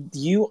Oria.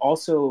 You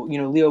also,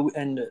 Leo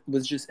and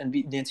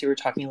Nancy were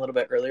talking a little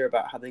bit earlier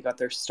about how they got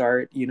their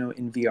start,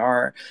 in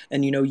VR,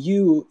 and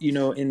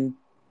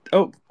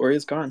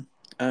Oria's gone.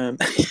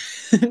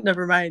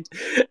 Never mind.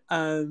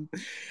 I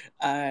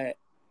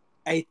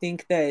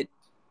think that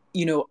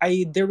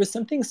there was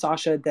something,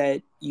 Sasha,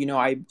 that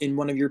I in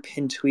one of your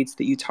pinned tweets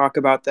that you talk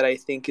about that I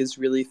think is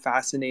really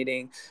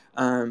fascinating.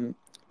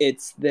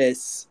 It's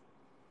this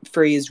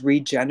phrase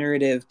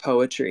regenerative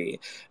poetry,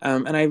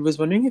 and I was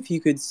wondering if you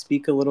could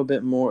speak a little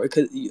bit more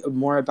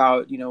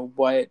about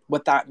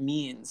what that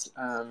means,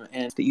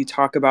 and that you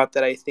talk about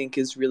that I think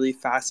is really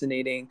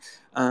fascinating.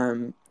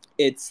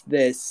 It's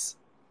this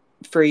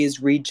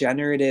phrase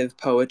regenerative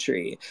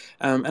poetry,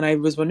 and I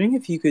was wondering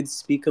if you could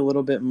speak a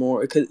little bit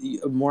more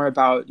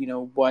about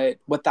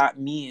what that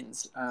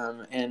means,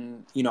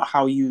 and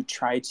how you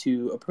try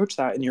to approach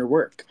that in your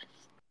work.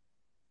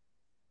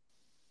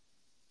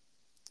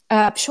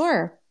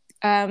 Sure.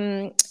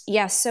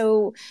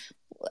 So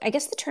I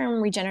guess the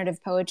term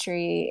regenerative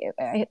poetry,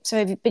 so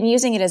I've been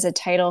using it as a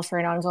title for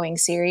an ongoing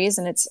series,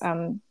 and it's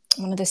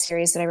one of the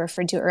series that I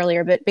referred to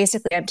earlier, but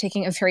basically I'm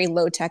taking a very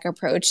low tech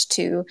approach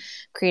to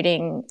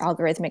creating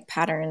algorithmic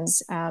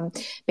patterns.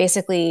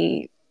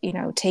 Basically,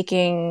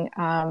 taking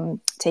a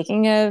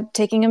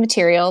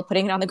material,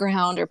 putting it on the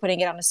ground or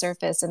putting it on a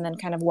surface, and then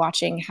kind of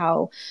watching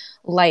how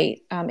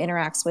light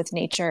interacts with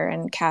nature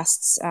and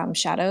casts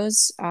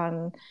shadows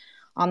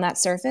on that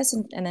surface,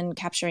 and then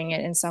capturing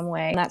it in some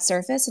way on that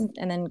surface,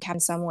 and then in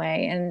some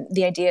way. And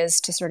the idea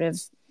is to sort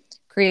of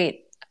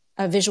create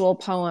a visual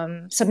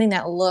poem, something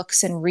that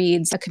looks and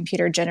reads a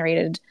computer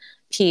generated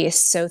piece.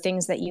 So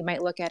things that you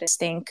might look at and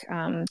think,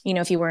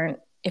 if you weren't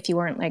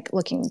like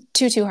looking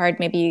too hard,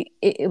 maybe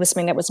it was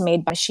something that was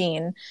made by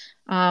machine.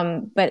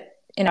 But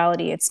in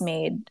reality, it's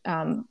made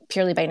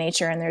purely by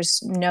nature, and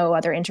there's no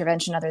other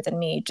intervention other than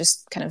me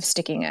just kind of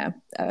sticking a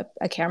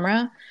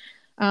camera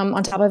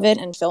on top of it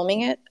and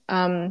filming it.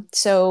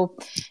 So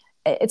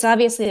it's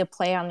obviously a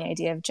play on the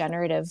idea of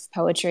generative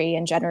poetry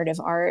and generative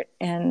art.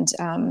 And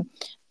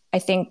I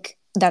think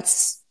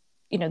that's,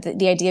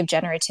 the idea of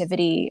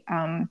generativity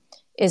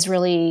is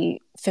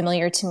really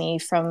familiar to me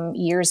from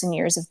years and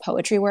years of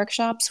poetry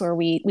workshops where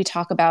we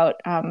talk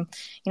about,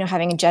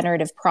 having a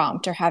generative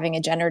prompt or having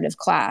a generative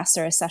class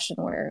or a session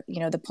where,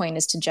 the point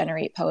is to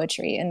generate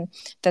poetry. And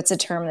that's a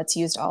term that's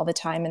used all the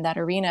time in that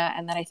arena.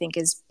 And that I think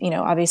is,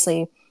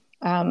 obviously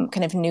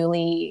kind of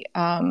newly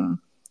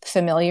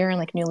familiar and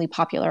like newly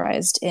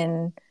popularized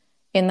in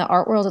the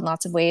art world in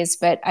lots of ways.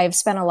 But I've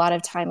spent a lot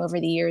of time over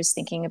the years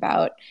thinking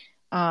about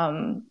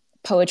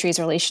poetry's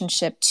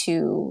relationship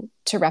to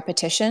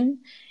repetition,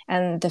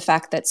 and the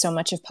fact that so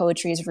much of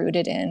poetry is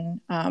rooted in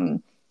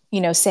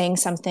saying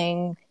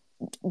something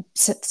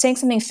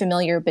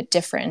familiar but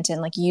different,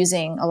 and like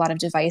using a lot of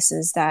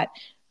devices that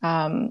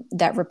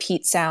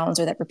repeat sounds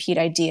or that repeat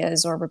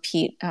ideas or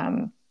repeat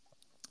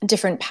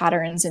different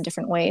patterns in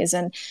different ways,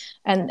 and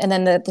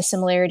then the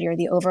similarity or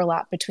the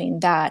overlap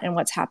between that and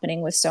what's happening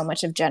with so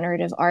much of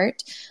generative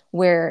art,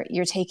 where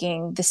you're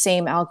taking the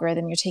same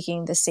algorithm, you're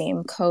taking the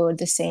same code,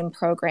 the same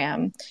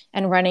program,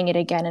 and running it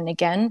again and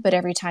again, but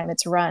every time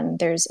it's run,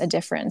 there's a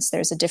difference,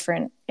 there's a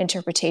different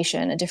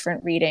interpretation, a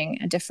different reading,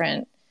 a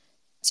different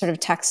sort of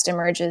text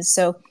emerges.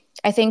 So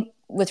I think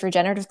with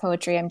regenerative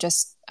poetry, I'm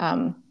just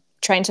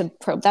trying to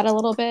probe that a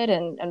little bit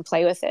and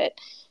play with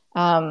it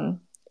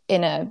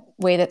in a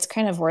way that's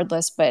kind of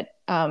wordless, but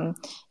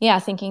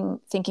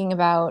thinking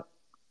about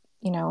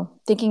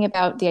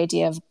the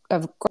idea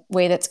of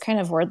way that's kind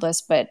of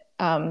wordless, but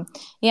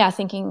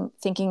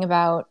thinking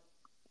about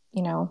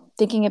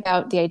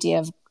the idea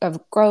of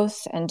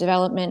growth and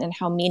development, and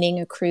how meaning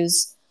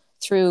accrues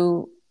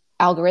through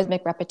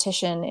algorithmic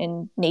repetition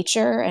in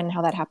nature, and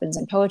how that happens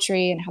in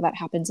poetry, and how that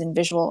happens in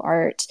visual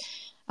art.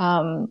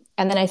 And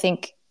then I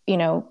think,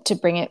 to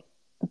bring it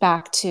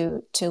back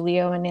to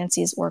Leo and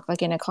Nancy's work,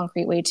 like in a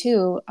concrete way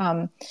too,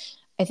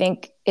 I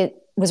think it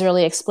was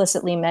really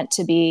explicitly meant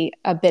to be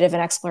a bit of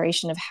an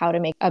exploration of how to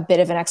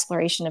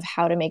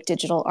make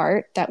digital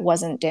art that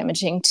wasn't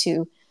damaging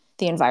to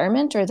the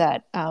environment, or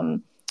that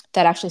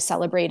that actually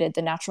celebrated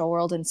the natural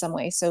world in some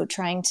way. So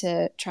trying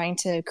to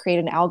create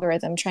an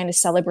algorithm, trying to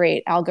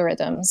celebrate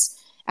algorithms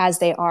as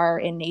they are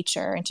in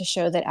nature, and to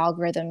show that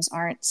algorithms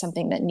aren't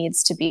something that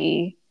needs to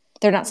be,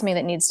 they're not something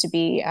that needs to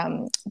be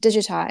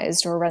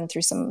digitized or run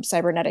through some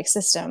cybernetic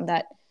system,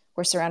 that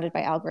we're surrounded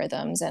by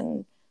algorithms,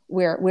 and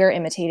we're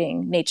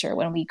imitating nature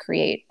when we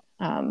create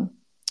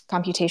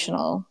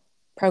computational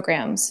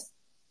programs.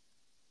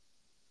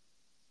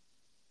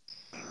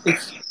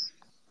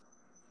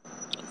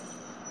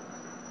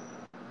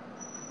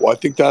 Well, I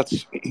think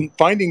that's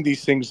finding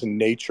these things in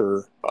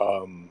nature,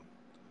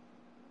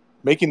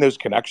 making those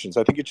connections.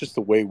 I think it's just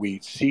the way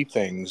we see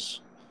things.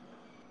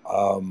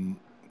 And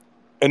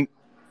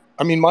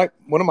I mean, one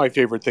of my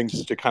favorite things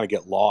is to kind of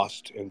get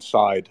lost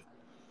inside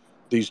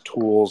these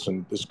tools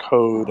and this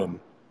code.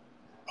 And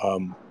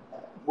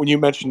when you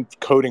mentioned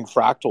coding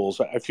fractals,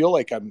 I feel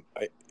like in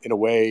a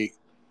way,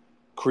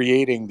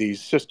 creating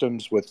these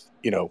systems with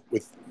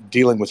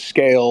dealing with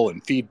scale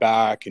and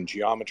feedback and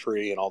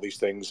geometry and all these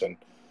things. And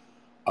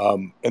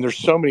there's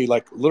so many,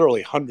 like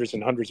literally hundreds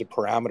and hundreds of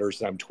parameters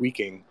that I'm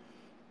tweaking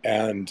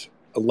and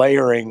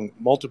layering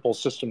multiple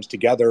systems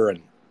together.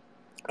 And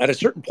at a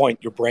certain point,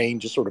 your brain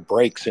just sort of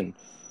breaks and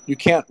you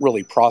can't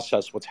really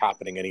process what's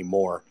happening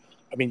anymore.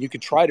 I mean, you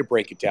could try to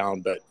break it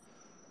down, but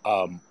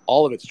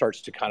all of it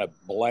starts to kind of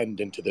blend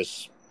into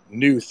this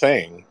new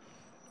thing.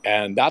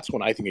 And that's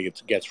when I think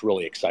it gets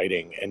really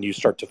exciting. And you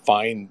start to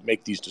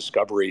make these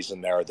discoveries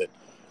in there that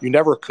you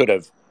never could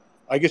have.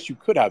 I guess you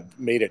could have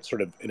made it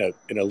sort of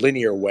in a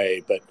linear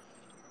way, but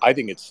I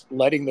think it's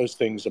letting those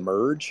things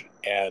emerge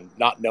and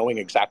not knowing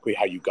exactly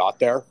how you got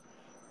there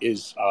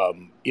is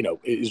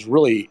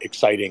really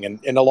exciting.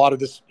 And a lot of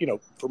this,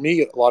 for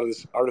me, a lot of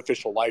this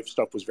artificial life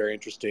stuff was very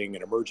interesting,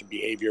 and emergent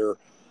behavior,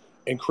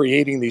 and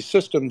creating these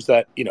systems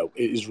that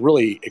is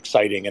really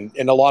exciting.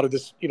 And a lot of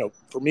this,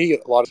 for me,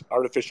 a lot of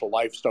artificial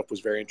life stuff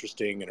was very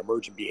interesting, and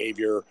emergent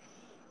behavior,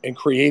 and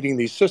creating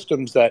these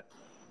systems that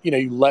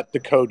you let the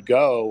code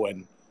go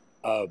and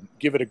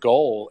give it a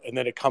goal, and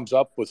then it comes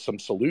up with some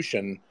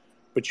solution.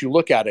 But you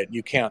look at it,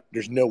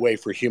 there's no way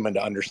for a human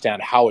to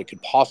understand how it could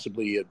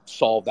possibly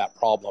solve that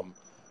problem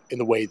in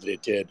the way that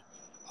it did.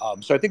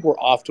 So I think we're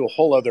off to a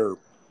whole other,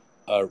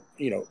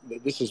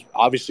 this is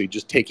obviously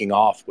just taking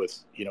off with,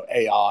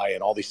 AI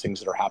and all these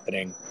things that are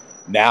happening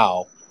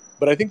now.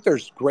 But I think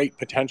there's great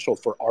potential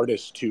for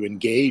artists to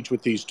engage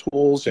with these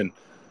tools. And,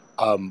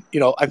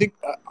 I think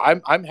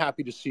I'm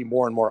happy to see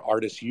more and more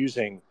artists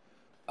using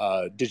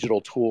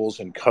digital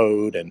tools and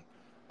code, and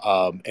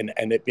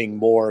it being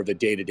more of a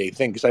day-to-day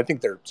thing, because I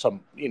think they're some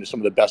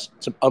of the best,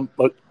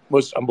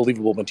 most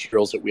unbelievable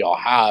materials that we all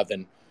have,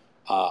 and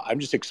I'm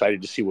just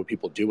excited to see what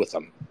people do with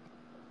them.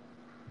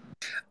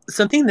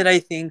 Something that I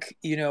think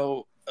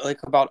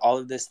like about all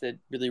of this that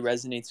really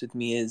resonates with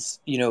me is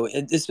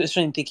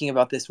especially in thinking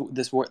about this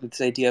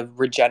idea of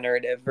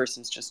regenerative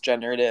versus just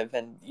generative,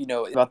 and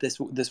about this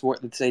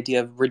idea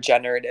of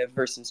regenerative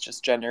versus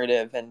just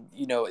generative, and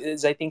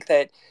is I think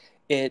that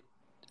it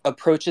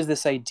approaches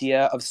this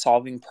idea of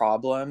solving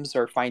problems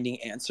or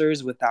finding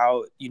answers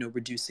without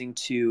reducing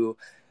to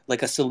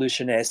like a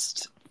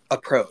solutionist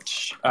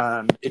approach.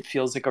 It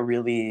feels like a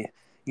really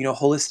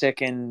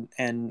holistic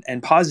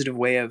and positive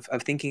way of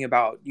thinking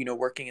about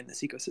working in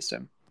this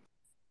ecosystem.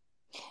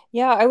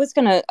 Yeah, I was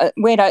gonna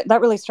wait.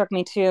 That really struck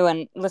me too.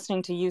 And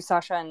listening to you,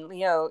 Sasha and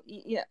Leo,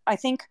 I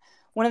think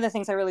one of the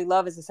things I really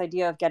love is this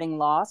idea of getting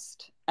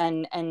lost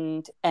and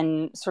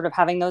sort of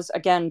having those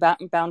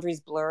boundaries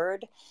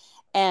blurred.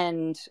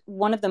 And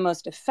one of the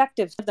most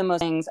effective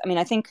things, I mean,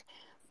 I think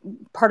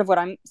part of what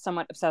I'm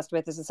somewhat obsessed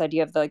with is this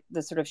idea of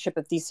the sort of ship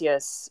of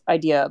Theseus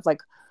idea of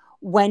like,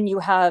 when you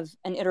have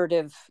an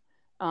iterative,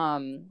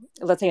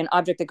 let's say an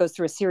object that goes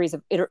through a series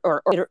of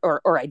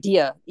or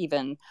idea,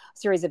 even a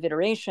series of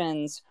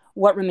iterations,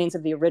 what remains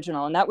of the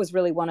original? And that was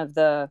really one of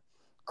the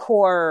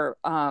core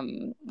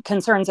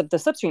concerns of the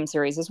Slipstream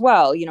series as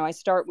well. I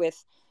start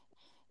with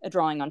a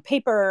drawing on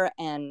paper,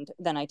 and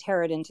then I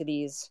tear it into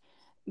these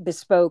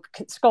bespoke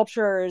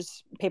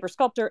sculptures, paper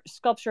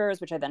sculptures,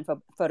 which I then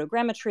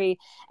photogrammetry.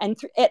 And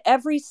at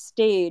every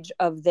stage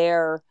of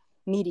their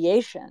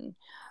mediation,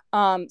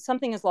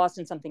 something is lost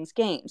and something's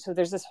gained. So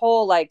there's this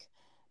whole like,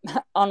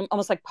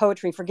 almost like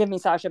poetry, forgive me,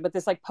 Sasha, but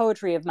this like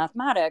poetry of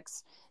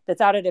mathematics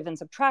that's additive and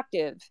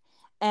subtractive.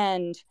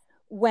 And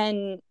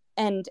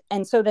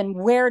so then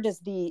where does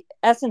the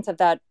essence of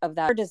that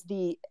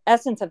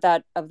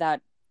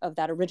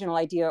original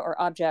idea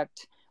or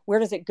object, where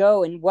does it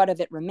go, and what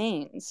of it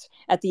remains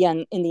at the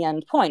end, in the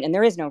end point? And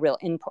there is no real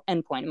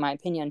end point, in my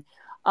opinion.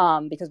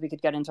 because we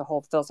could get into a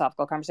whole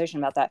philosophical conversation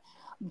about that.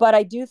 But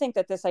I do think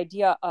that this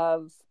idea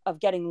of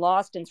getting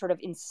lost and sort of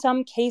in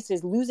some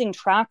cases losing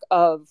track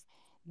of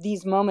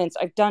these moments.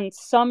 I've done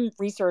some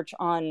research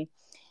on,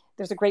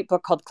 there's a great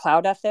book called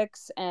Cloud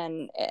Ethics,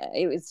 and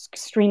it was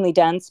extremely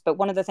dense. But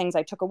one of the things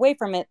I took away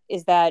from it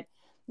is that,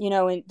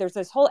 there's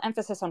this whole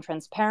emphasis on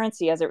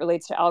transparency as it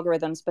relates to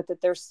algorithms, but that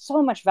there's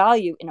so much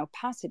value in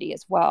opacity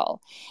as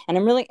well. And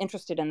I'm really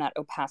interested in that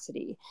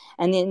opacity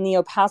and in the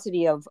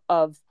opacity of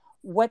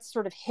what's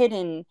sort of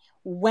hidden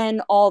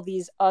when all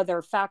these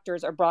other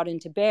factors are brought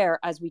into bear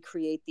as we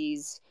create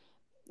these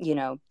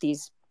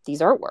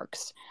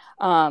artworks.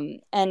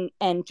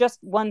 And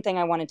just one thing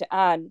I wanted to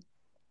add,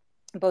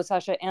 both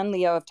Sasha and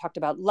Leo have talked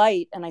about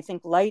light, and I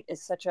think light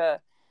is such a,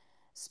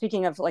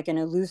 speaking of like an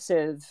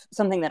elusive,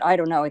 something that I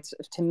don't know,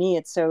 to me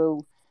it's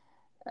so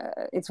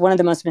it's one of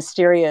the most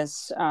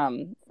mysterious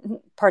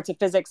parts of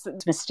physics.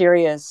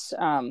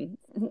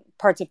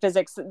 Parts of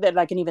physics that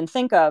I can even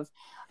think of,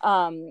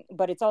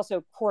 but it's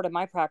also core to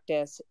my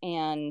practice.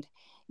 And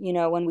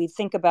when we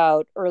think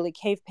about early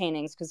cave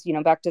paintings, because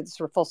back to the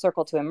sort of full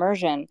circle to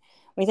immersion,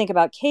 we think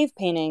about cave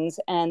paintings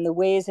and the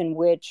ways in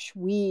which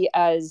we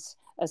as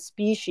a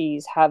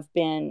species have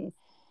been,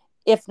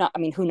 if not, I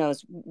mean, who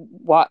knows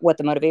what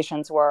the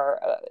motivations were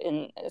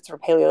in sort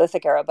of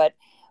Paleolithic era, but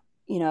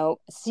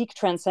seek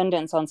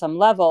transcendence on some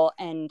level.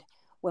 And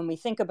when we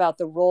think about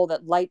the role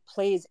that light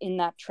plays in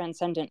that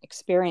transcendent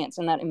experience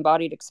and that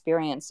embodied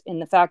experience, in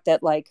the fact that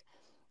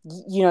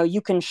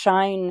you can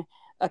shine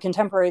a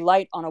contemporary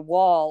light on a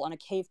wall, on a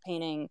cave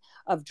painting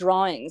of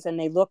drawings, and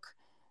they look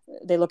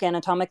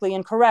anatomically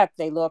incorrect.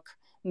 They look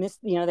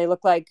they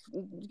look like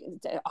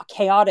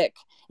chaotic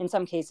in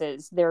some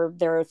cases. There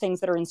are things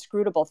that are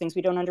inscrutable, things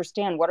we don't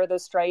understand. What are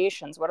those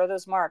striations? What are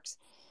those marks?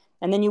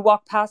 And then you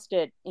walk past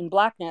it in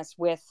blackness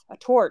with a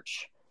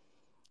torch,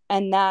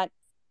 and that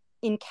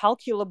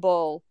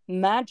incalculable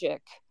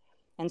magic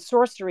and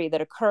sorcery that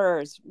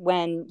occurs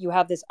when you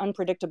have this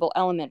unpredictable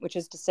element, which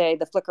is to say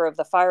the flicker of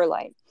the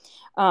firelight.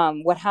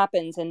 What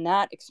happens in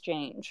that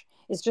exchange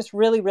is just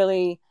really,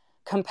 really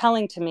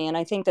compelling to me. And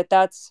I think that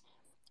that's,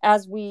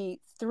 as we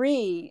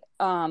three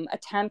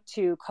attempt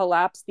to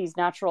collapse these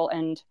natural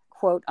and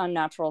quote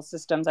unnatural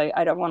systems,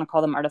 I don't want to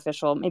call them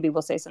artificial, maybe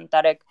we'll say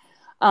synthetic,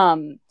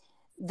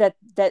 that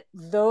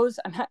those,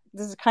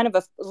 this is kind of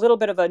a little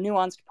bit of a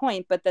nuanced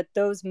point, but that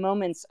those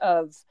moments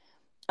of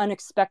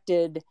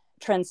unexpected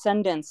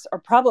transcendence are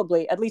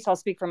probably, at least I'll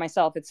speak for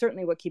myself, it's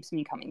certainly what keeps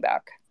me coming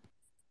back.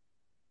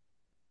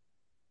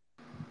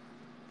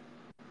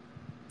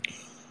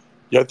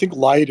 Yeah, I think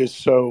light is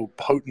so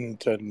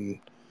potent, and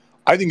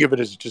I think of it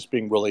as just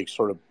being really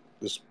sort of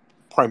this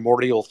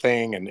primordial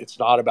thing, and it's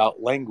not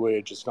about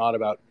language, it's not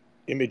about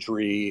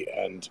imagery,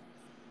 and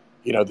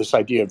this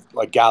idea of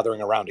like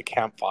gathering around a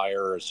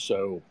campfire is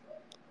so,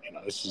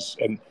 this is,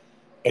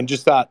 and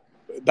just that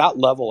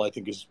level I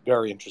think is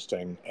very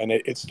interesting, and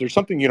there's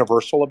something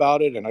universal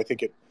about it, and I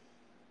think it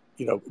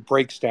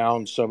breaks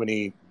down so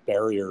many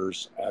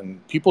barriers,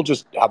 and people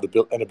just have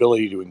an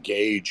ability to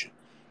engage,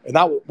 and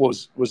that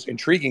was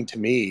intriguing to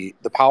me,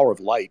 the power of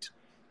light,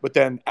 but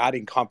then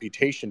adding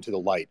computation to the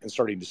light and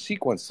starting to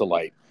sequence the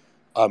light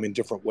in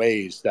different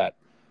ways that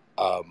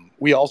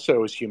we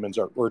also as humans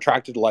we're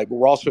attracted to light, but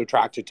we're also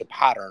attracted to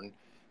pattern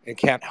and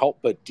can't help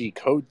but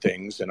decode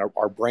things, and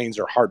our brains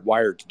are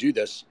hardwired to do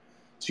this.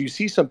 So you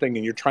see something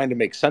and you're trying to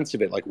make sense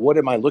of it, like what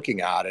am I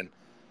looking at? And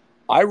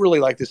I really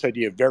like this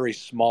idea of very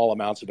small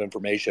amounts of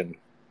information.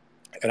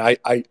 And I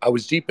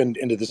was deep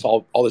into this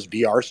all this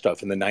VR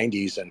stuff in the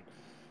 90s. And,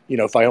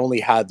 if I only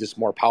had this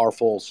more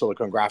powerful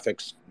Silicon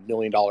Graphics $1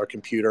 million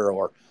computer,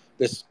 or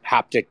this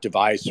haptic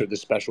device, or this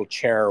special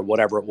chair, or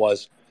whatever it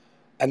was.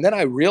 And then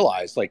I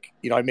realized,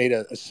 I made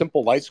a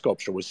simple light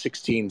sculpture with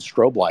 16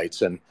 strobe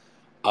lights and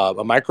a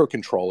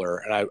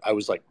microcontroller. And I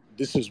was like,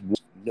 this is $1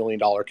 million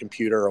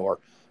computer, or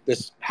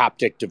this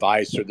haptic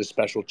device, or this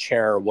special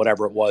chair, or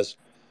whatever it was.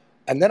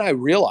 And then I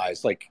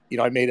realized,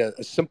 I made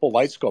a simple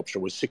light sculpture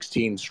with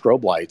 16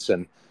 strobe lights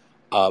and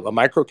a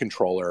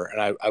microcontroller.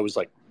 And I was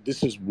like,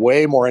 this is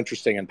way more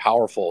interesting and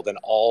powerful than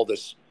all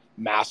this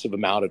massive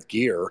amount of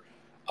gear.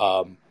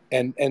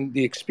 And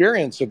the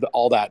experience of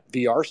all that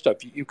VR stuff,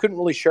 you couldn't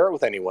really share it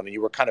with anyone. And you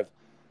were kind of,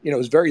 it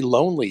was very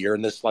lonely. You're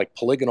in this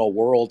polygonal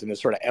world and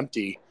it's sort of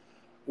empty.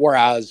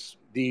 Whereas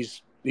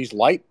these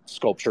light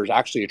sculptures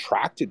actually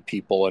attracted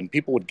people, and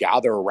people would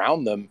gather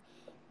around them,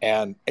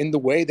 and in the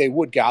way they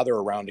would gather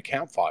around a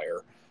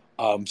campfire.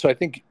 So I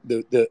think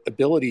the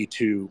ability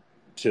to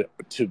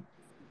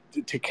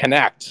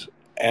connect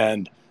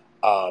and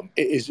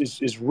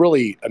is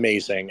really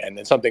amazing, and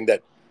it's something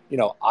that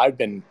I've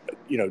been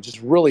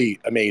just really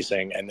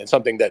amazing, and it's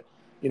something that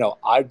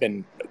I've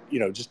been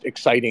just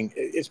exciting.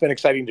 It's been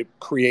exciting to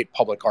create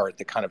public art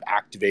that kind of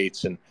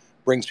activates and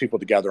brings people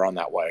together on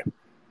that way.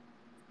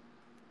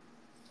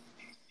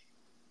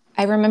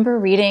 I remember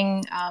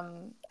reading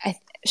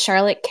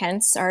Charlotte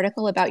Kent's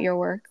article about your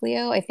work,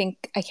 Leo. I can't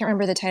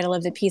remember the title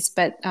of the piece,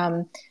 but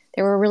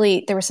there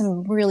were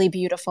some really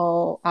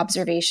beautiful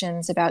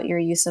observations about your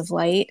use of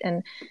light.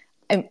 And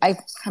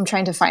I'm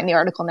trying to find the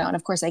article now, and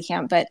of course I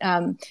can't, but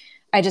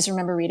I just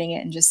remember reading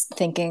it and just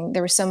thinking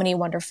there were so many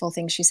wonderful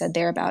things she said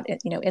there about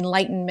it,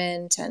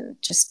 enlightenment and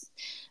just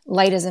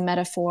light as a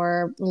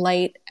metaphor,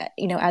 light,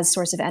 as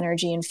source of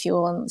energy and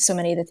fuel, and so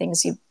many of the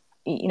things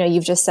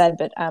you've just said.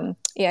 But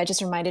it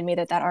just reminded me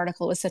that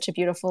article was such a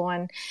beautiful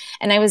one.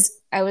 And I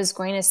was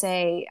going to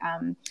say,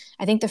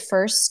 I think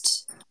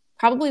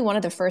probably one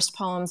of the first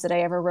poems that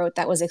I ever wrote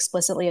that was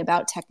explicitly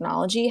about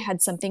technology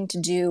had something to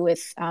do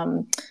with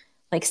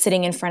like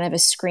sitting in front of a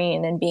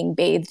screen and being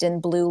bathed in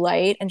blue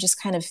light and just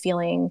kind of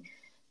feeling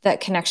that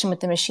connection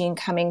with the machine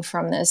coming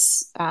from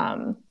this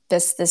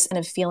this kind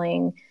of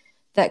feeling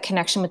that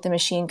connection with the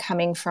machine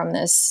coming from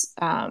this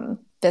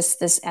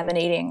this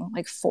emanating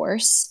like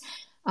force.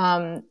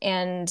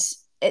 And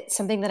it's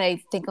something that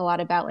I think a lot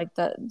about, like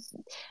I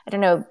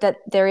don't know, that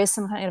there is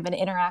some kind of an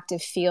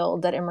interactive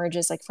field that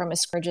emerges like from a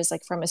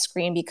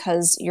screen,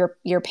 because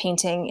you're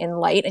painting in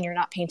light and you're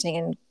not painting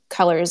in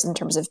colors in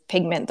terms of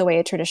pigment the way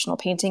a traditional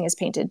painting is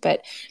painted.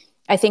 But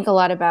I think a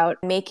lot about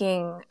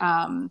making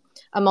a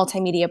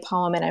multimedia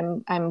poem,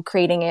 and I'm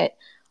creating it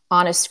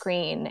on a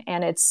screen,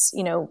 and it's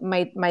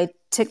my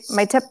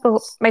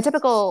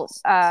typical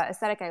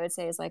aesthetic, I would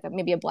say, is like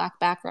maybe a black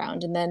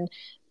background and then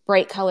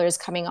bright colors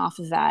coming off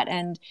of that.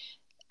 And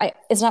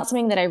it's not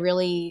something that I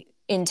really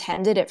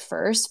intended at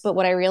first, but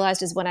what I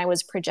realized is when I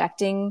was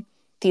projecting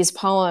these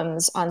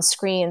poems on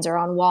screens or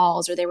on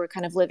walls, or they were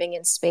kind of living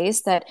in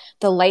space, that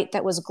the light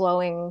that was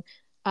glowing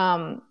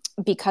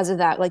because of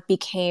that like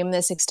became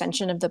this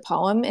extension of the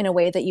poem in a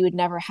way that you would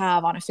never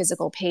have on a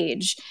physical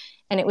page.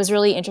 And it was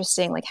really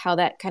interesting, like how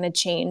that kind of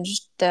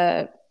changed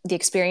the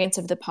experience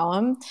of the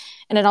poem.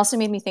 And it also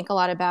made me think a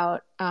lot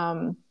about,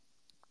 and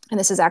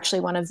this is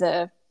actually one of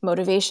the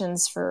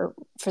motivations for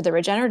the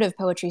regenerative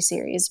poetry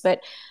series, but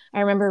I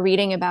remember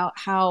reading about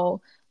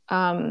how,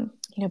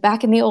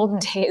 back in the olden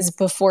days,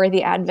 before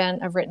the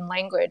advent of written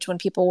language, when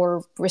people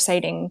were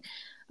reciting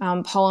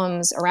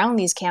poems around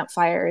these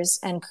campfires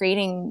and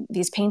creating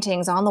these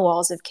paintings on the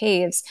walls of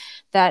caves,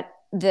 that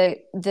the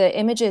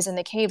images in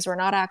the caves were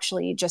not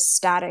actually just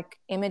static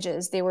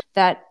images. They were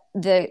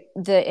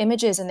the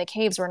images in the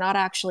caves were not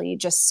actually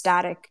just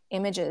static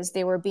images.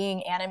 They were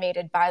being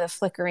animated by the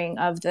flickering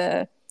of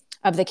the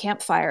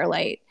campfire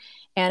light,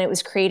 and it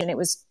was creating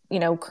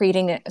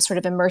a sort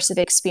of immersive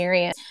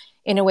experience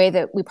in a way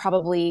that we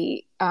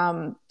probably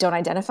don't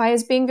identify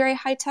as being very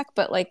high tech,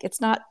 but like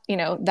it's not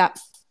that,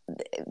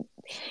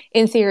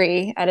 in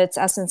theory, at its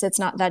essence, it's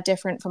not that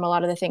different from a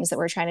lot of the things that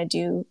we're trying to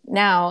do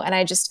now. And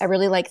I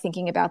really like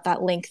thinking about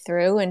that link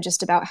through, and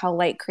just about how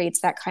light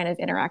creates that kind of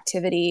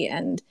interactivity,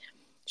 and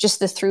just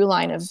the through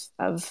line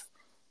of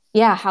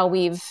how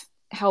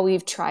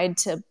we've tried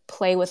to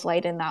play with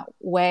light in that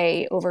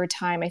way over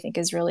time, I think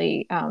is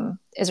really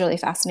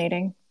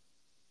fascinating.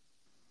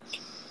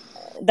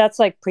 That's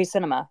like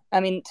pre-cinema. I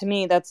mean, to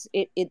me, that's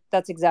it.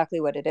 That's exactly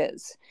what it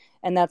is.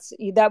 And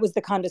that was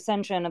the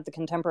condescension of the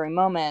contemporary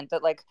moment,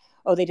 that like,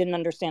 oh, they didn't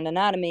understand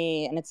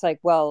anatomy. And it's like,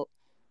 well,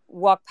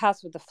 walk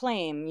past with the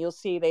flame, you'll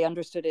see they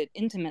understood it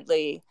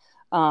intimately,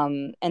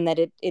 and that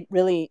it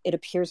really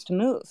appears to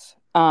move.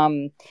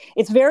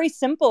 It's very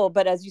simple,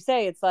 but as you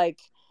say, it's like,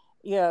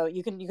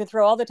 you can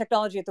throw all the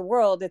technology at the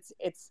world.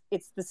 It's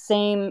the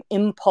same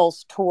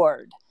impulse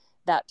toward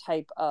that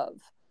type of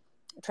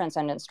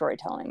transcendent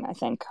storytelling, I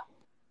think.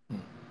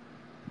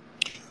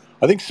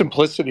 I think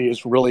simplicity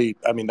is really,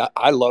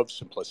 I love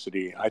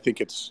simplicity. I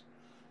think it's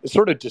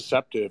sort of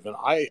deceptive. And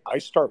I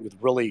start with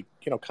really,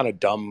 kind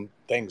of dumb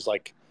things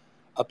like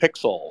a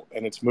pixel,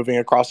 and it's moving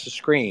across the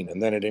screen,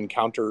 and then it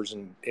encounters,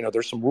 and,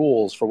 there's some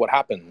rules for what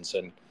happens.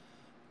 And,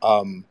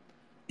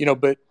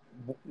 but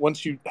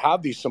once you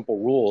have these simple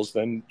rules,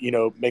 then,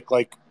 make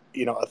like,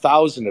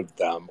 1,000 of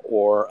them,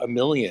 or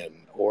 1,000,000,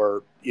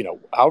 or,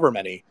 however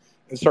many,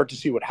 and start to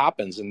see what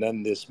happens. And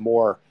then this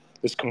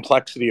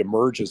complexity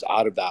emerges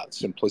out of that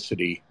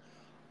simplicity.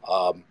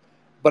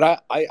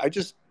 But I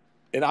just,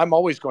 and I'm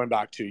always going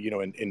back to,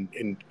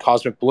 in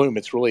Cosmic Bloom,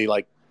 it's really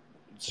like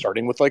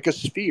starting with like a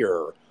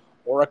sphere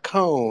or a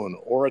cone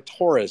or a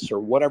torus or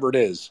whatever it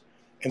is,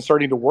 and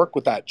starting to work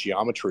with that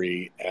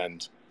geometry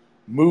and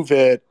move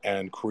it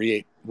and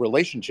create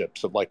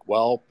relationships of like,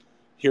 well,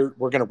 here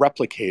we're going to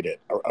replicate it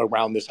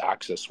around this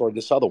axis or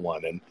this other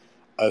one, and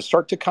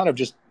start to kind of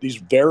just these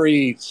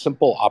very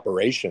simple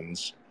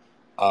operations.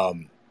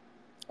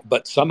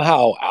 But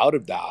somehow out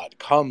of that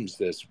comes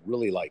this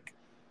really like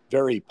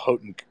very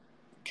potent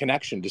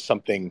connection to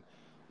something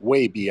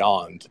way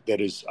beyond that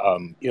is,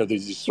 there's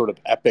these sort of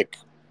epic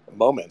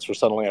moments where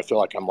suddenly I feel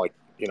like I'm like,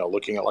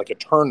 looking at like a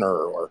Turner,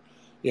 or,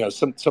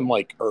 some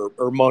like,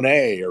 or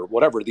Monet, or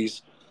whatever,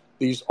 these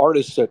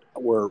artists that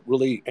were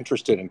really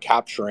interested in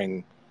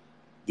capturing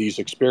these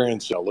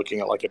experiences, looking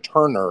at like a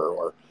Turner,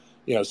 or,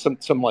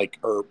 some like,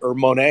 or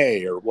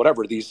Monet, or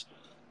whatever, these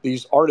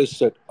artists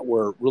that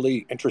were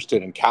really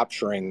interested in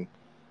capturing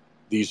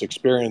these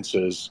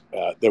experiences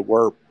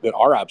that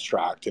are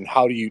abstract, and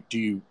how do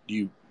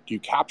you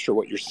capture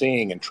what you're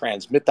seeing and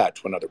transmit that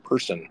to another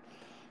person?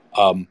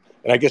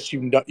 And I guess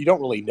you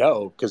don't really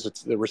know because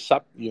it's the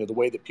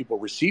way that people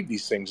receive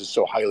these things is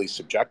so highly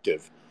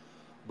subjective.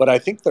 But I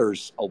think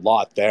there's a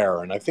lot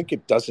there, and I think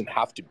it doesn't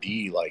have to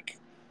be like.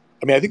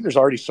 I mean, I think there's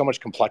already so much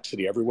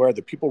complexity everywhere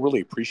that people really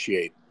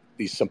appreciate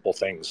these simple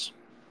things.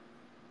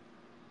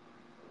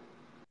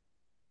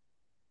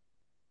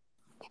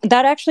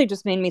 That actually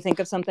just made me think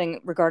of something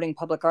regarding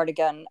public art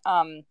again,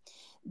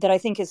 that I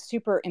think is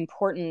super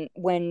important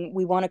when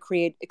we want to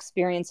create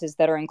experiences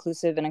that are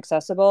inclusive and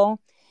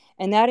accessible.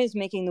 And that is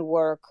making the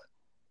work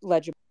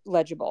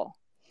legible.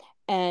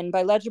 And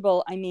by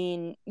legible, I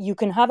mean you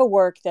can have a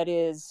work that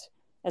is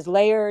as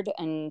layered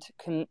and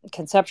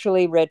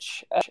conceptually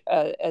rich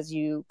as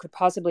you could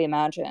possibly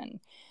imagine,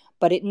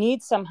 but it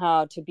needs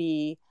somehow to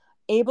be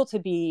able to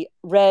be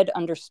read,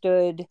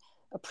 understood,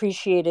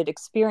 appreciated,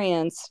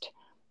 experienced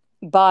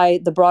by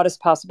the broadest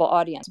possible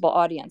audience.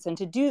 And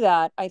to do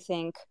that, I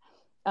think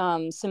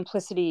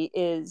simplicity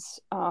is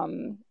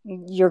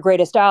your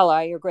greatest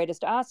ally, your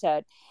greatest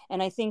asset.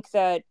 And I think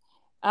that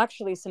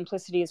actually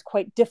simplicity is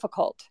quite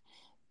difficult.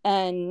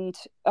 And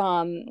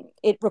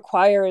it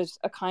requires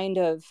a kind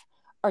of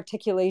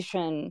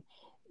articulation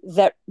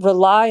that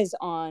relies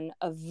on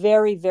a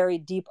very, very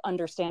deep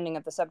understanding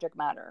of the subject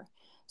matter,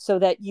 so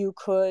that you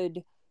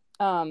could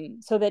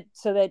so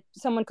that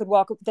someone could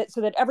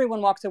so that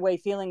everyone walks away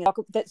feeling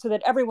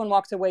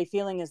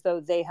as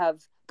though they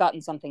have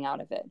gotten something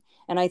out of it.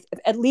 And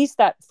at least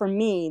that for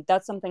me,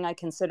 that's something I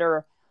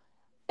consider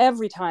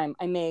every time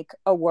I make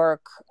a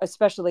work,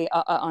 especially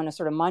on a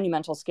sort of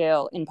monumental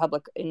scale in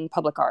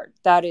public art.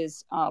 That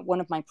is one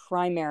of my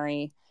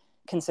primary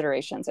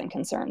considerations and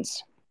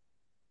concerns.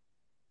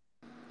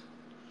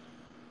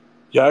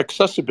 Yeah,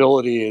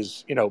 accessibility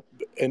is,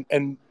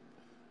 and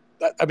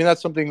I mean,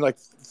 that's something like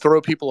throw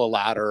people a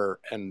ladder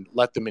and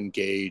let them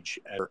engage.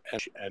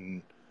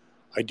 And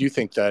I do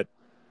think that,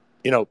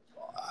 you know,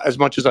 as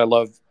much as I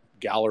love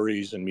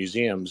galleries and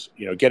museums,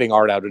 getting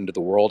art out into the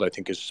world, I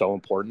think is so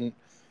important.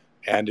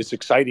 And it's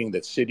exciting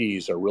that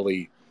cities are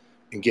really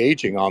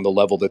engaging on the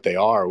level that they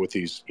are with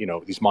these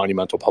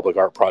monumental public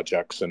art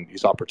projects and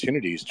these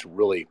opportunities to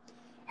really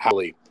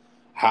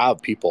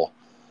have people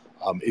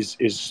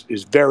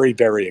is very,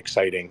 very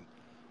exciting.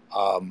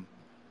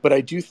 But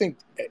I do think,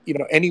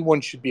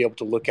 anyone should be able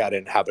to look at it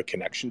and have a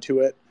connection to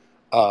it.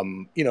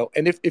 And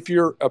if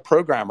you're a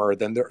programmer,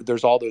 then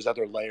there's all those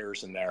other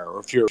layers in there.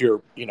 Or if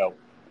you're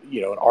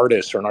an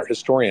artist or an art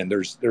historian,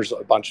 there's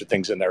a bunch of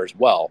things in there as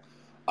well.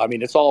 I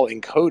mean, it's all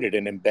encoded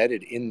and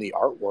embedded in the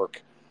artwork.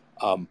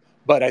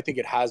 But I think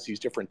it has these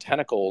different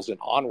tentacles and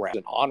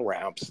on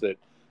ramps that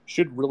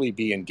should really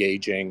be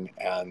engaging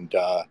and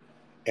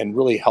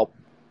really help.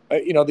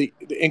 The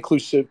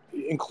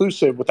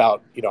inclusive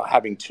without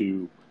having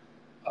to.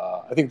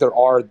 I think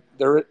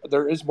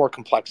there is more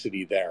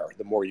complexity there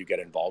the more you get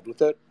involved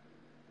with it,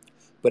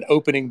 but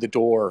opening the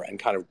door and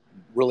kind of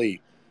really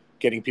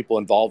getting people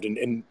involved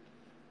and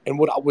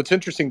what's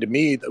interesting to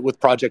me with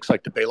projects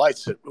like the Bay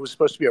Lights, it was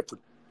supposed to be up for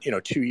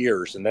 2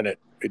 years, and then it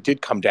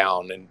did come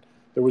down, and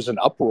there was an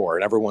uproar,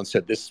 and everyone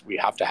said, we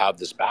have to have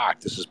this back.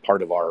 This is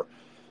part of our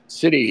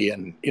city,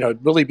 and it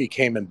really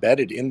became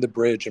embedded in the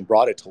bridge and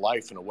brought it to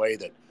life in a way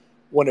that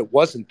when it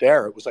wasn't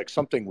there, it was like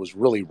something was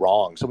really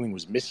wrong, something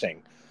was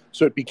missing.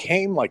 So it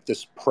became like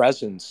this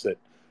presence that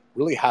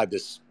really had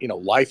this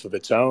life of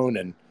its own,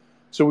 and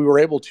so we were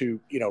able to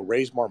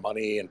raise more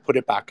money and put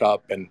it back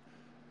up, and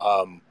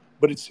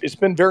but it's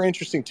been very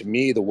interesting to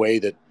me the way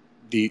that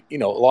a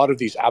lot of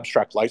these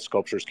abstract light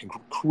sculptures can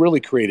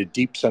really create a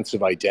deep sense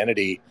of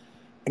identity.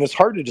 And it's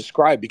hard to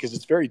describe because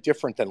it's very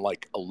different than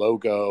like a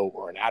logo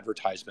or an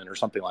advertisement or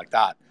something like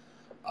that.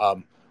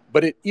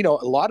 But a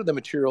lot of the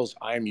materials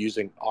I'm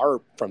using are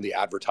from the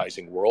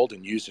advertising world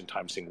and used in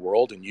Times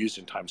World and used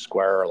in Times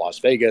Square or Las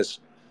Vegas,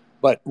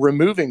 but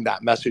removing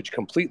that message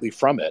completely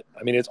from it.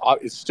 I mean, it's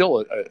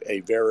still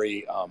a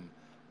very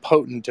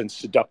potent and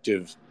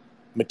seductive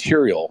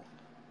material.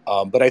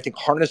 But I think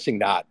harnessing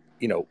that,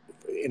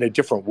 in a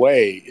different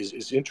way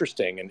is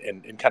interesting,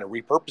 and kind of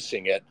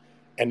repurposing it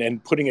and then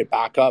putting it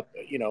back up,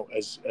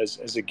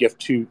 as a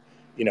gift to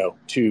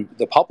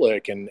the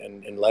public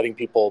and letting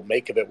people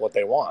make of it what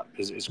they want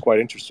is quite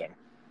interesting.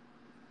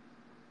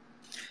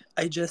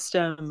 I just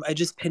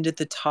pinned at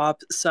the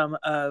top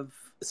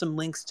some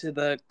links to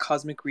the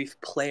Cosmic Reef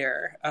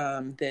player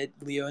that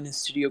Leo and his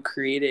studio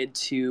created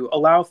to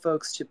allow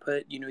folks to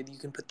put, you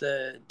can put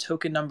the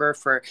token number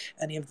for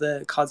any of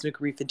the Cosmic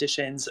Reef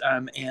editions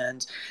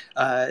and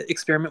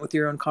experiment with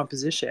your own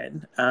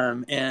composition.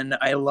 And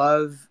I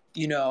love,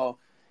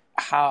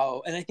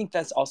 how, and I think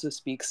that also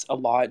speaks a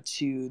lot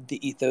to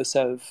the ethos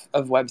of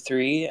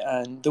Web3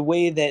 and the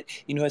way that,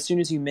 as soon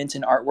as you mint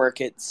an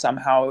artwork, it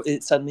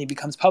suddenly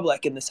becomes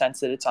public in the sense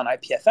that it's on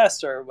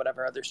IPFS or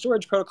whatever other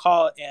storage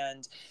protocol,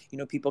 and,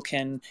 people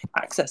can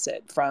access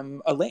it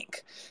from a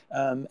link.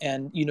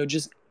 And,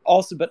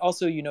 but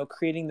also,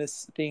 creating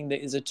this thing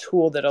that is a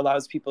tool that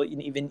allows people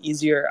an even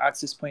easier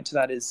access point to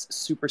that is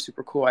super,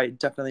 super cool. I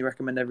definitely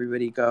recommend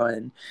everybody go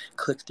and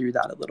click through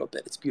that a little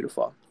bit. It's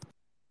beautiful.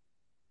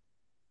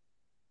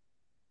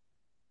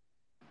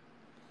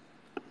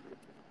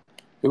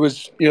 It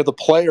was, the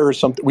player is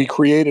something we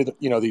created,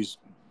 these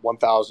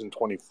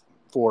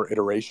 1024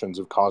 iterations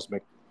of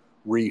Cosmic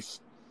Reef.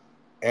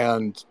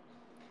 And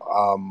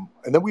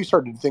then we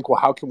started to think, well,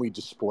 how can we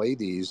display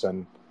these?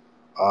 And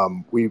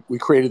we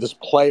created this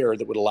player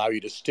that would allow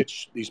you to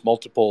stitch these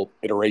multiple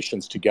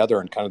iterations together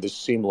in kind of this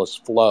seamless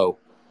flow.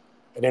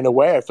 And in a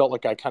way, I felt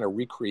like I kind of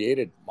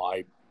recreated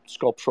my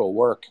sculptural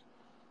work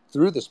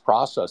through this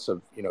process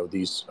of,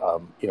 these,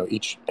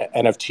 each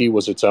NFT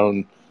was its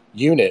own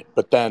unit,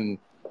 but then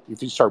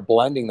if you start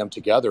blending them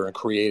together and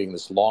creating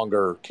this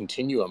longer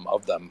continuum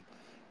of them.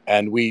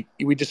 And we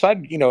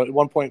decided, at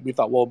one point we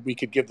thought, well, we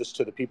could give this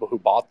to the people who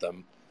bought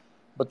them.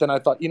 But then I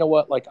thought, you know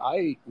what, like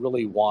I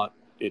really want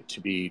it to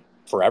be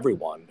for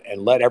everyone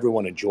and let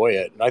everyone enjoy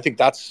it. And I think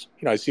that's,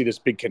 I see this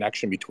big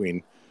connection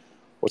between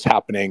what's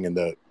happening in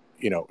the,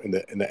 in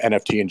the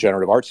NFT and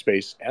generative art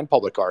space and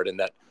public art, and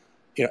that,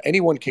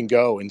 anyone can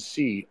go and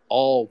see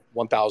all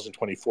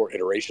 1024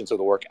 iterations of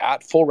the work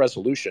at full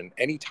resolution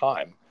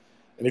anytime.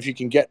 And if you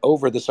can get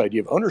over this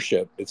idea of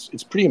ownership,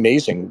 it's pretty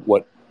amazing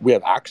what we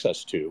have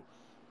access to.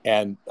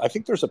 And I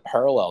think there's a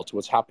parallel to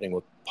what's happening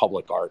with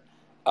public art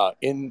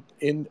in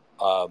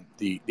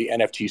the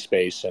NFT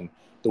space, and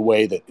the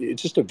way that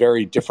it's just a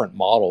very different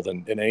model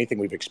than anything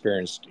we've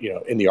experienced,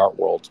 in the art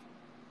world.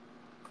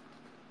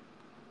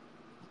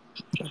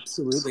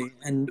 Absolutely.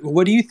 And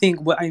what do you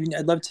think? What I mean,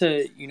 I'd love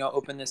to,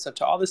 open this up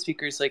to all the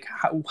speakers. Like,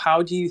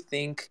 how do you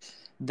think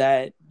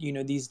that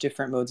these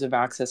different modes of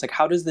access, like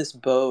how does this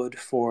bode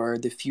for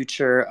the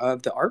future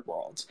of the art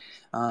world,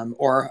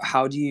 or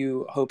how do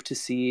you hope to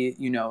see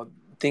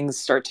things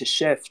start to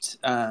shift?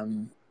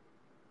 In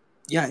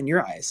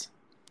your eyes.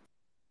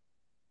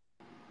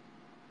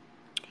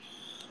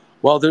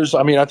 Well,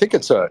 I think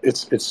it's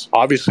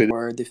obviously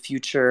for the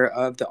future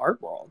of the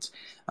art world,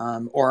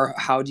 or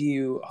how do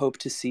you hope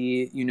to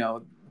see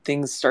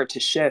things start to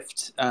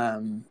shift?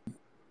 In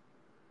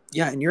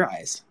your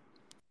eyes.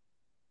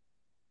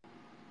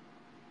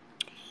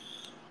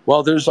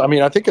 Well,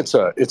 I think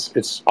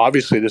it's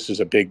obviously this is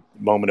a big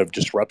moment of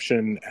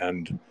disruption,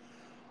 and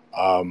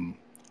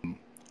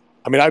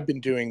I've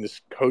been doing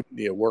this code,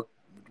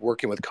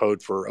 working with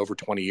code for over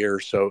 20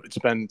 years. So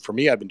for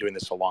me, I've been doing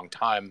this a long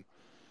time,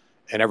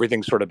 and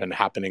everything's sort of been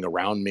happening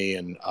around me.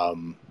 And,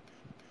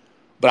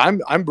 but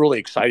I'm really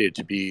excited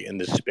to be in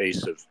this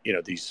space of,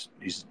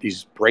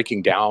 these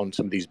breaking down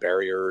some of these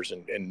barriers,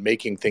 and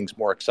making things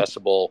more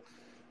accessible,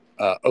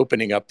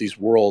 opening up these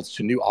worlds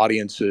to new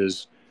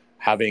audiences,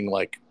 having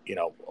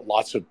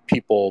lots of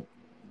people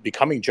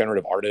becoming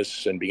generative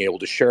artists and being able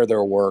to share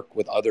their work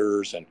with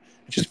others. And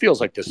it just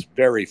feels like this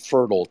very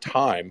fertile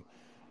time.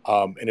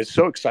 And it's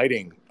so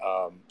exciting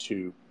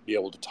to be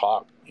able to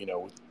talk,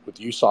 with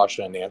you,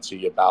 Sasha, and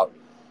Nancy, about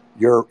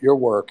your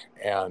work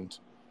and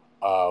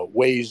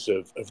ways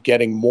of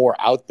getting more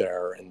out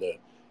there in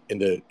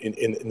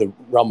the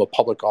realm of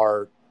public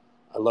art.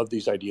 I love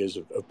these ideas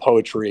of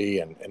poetry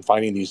and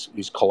finding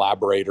these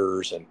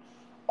collaborators, and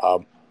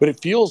but it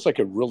feels like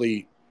a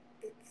really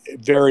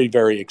very,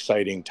 very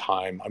exciting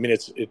time. I mean,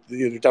 there's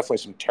definitely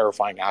some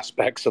terrifying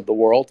aspects of the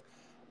world,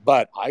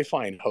 but I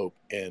find hope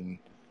in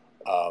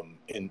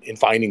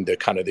finding the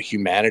kind of the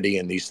humanity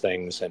in these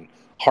things, and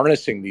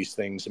harnessing these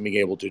things, and being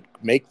able to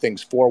make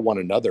things for one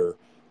another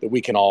that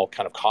we can all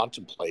kind of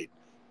contemplate.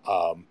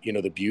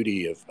 The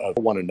beauty of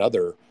one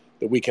another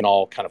that we can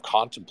all kind of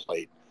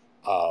contemplate.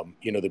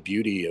 The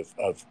beauty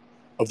of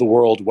the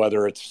world,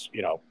 whether it's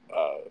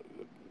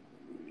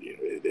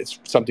it's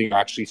something you're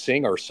actually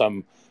seeing, or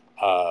some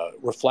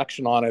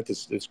reflection on it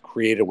that's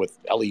created with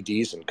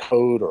LEDs and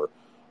code, or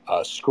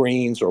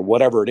screens, or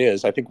whatever it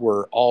is. I think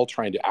we're all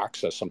trying to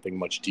access something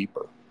much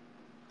deeper.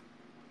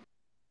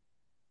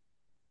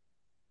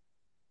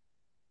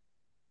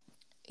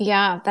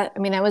 Yeah, that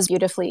was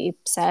beautifully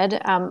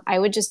said. I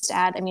would just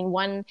add,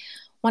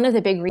 one of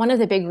the big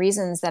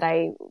reasons that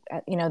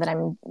that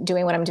I'm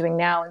doing what I'm doing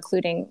now,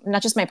 including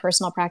not just my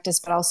personal practice,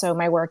 but also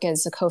my work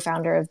as a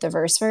co-founder of the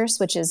Verseverse,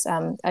 which is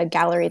a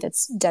gallery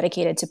that's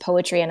dedicated to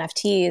poetry,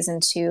 NFTs,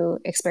 and to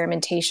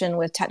experimentation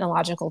with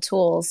technological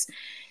tools,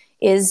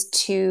 is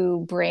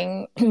to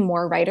bring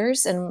more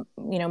writers and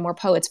more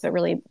poets, but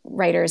really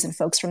writers and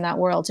folks from that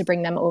world, to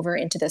bring them over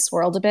into this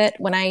world a bit.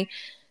 When I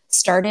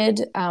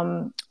started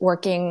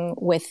working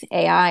with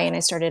AI, and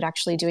I started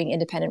actually doing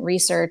independent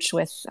research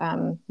with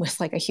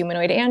like a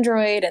humanoid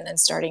android, and then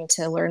starting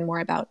to learn more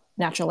about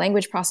natural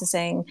language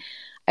processing,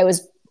 I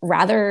was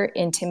rather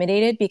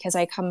intimidated, because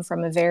I come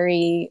from a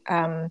very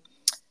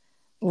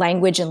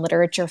language and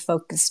literature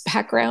focused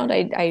background.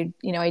 I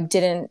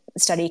didn't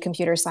study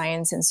computer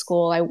science in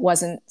school. I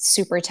wasn't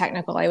super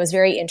technical. I was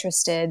very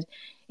interested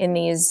in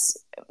these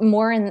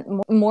more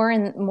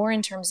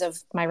in terms of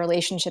my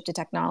relationship to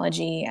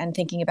technology, and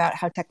thinking about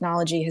how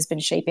technology has been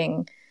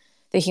shaping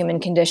the human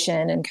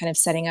condition, and kind of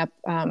setting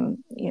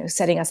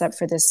us up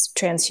for this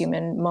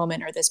transhuman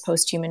moment, or this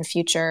post-human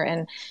future,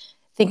 and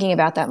thinking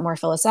about that more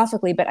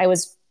philosophically. But I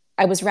was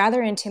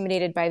rather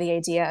intimidated by the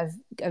idea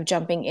of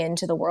jumping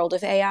into the world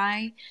of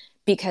AI,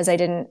 because I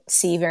didn't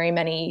see very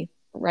many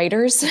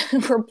writers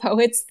or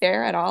poets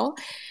there at all.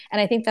 And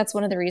I think that's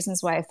one of the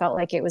reasons why I felt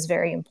like it was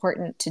very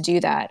important to do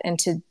that, and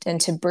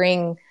to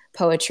bring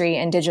poetry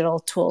and digital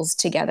tools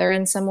together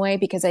in some way,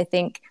 because I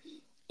think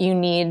you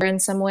need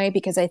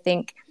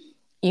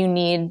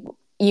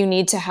you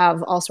need to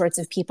have all sorts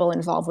of people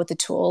involved with the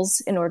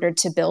tools in order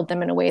to build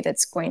them in a way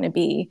that's going to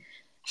be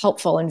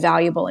helpful and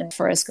valuable and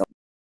for us going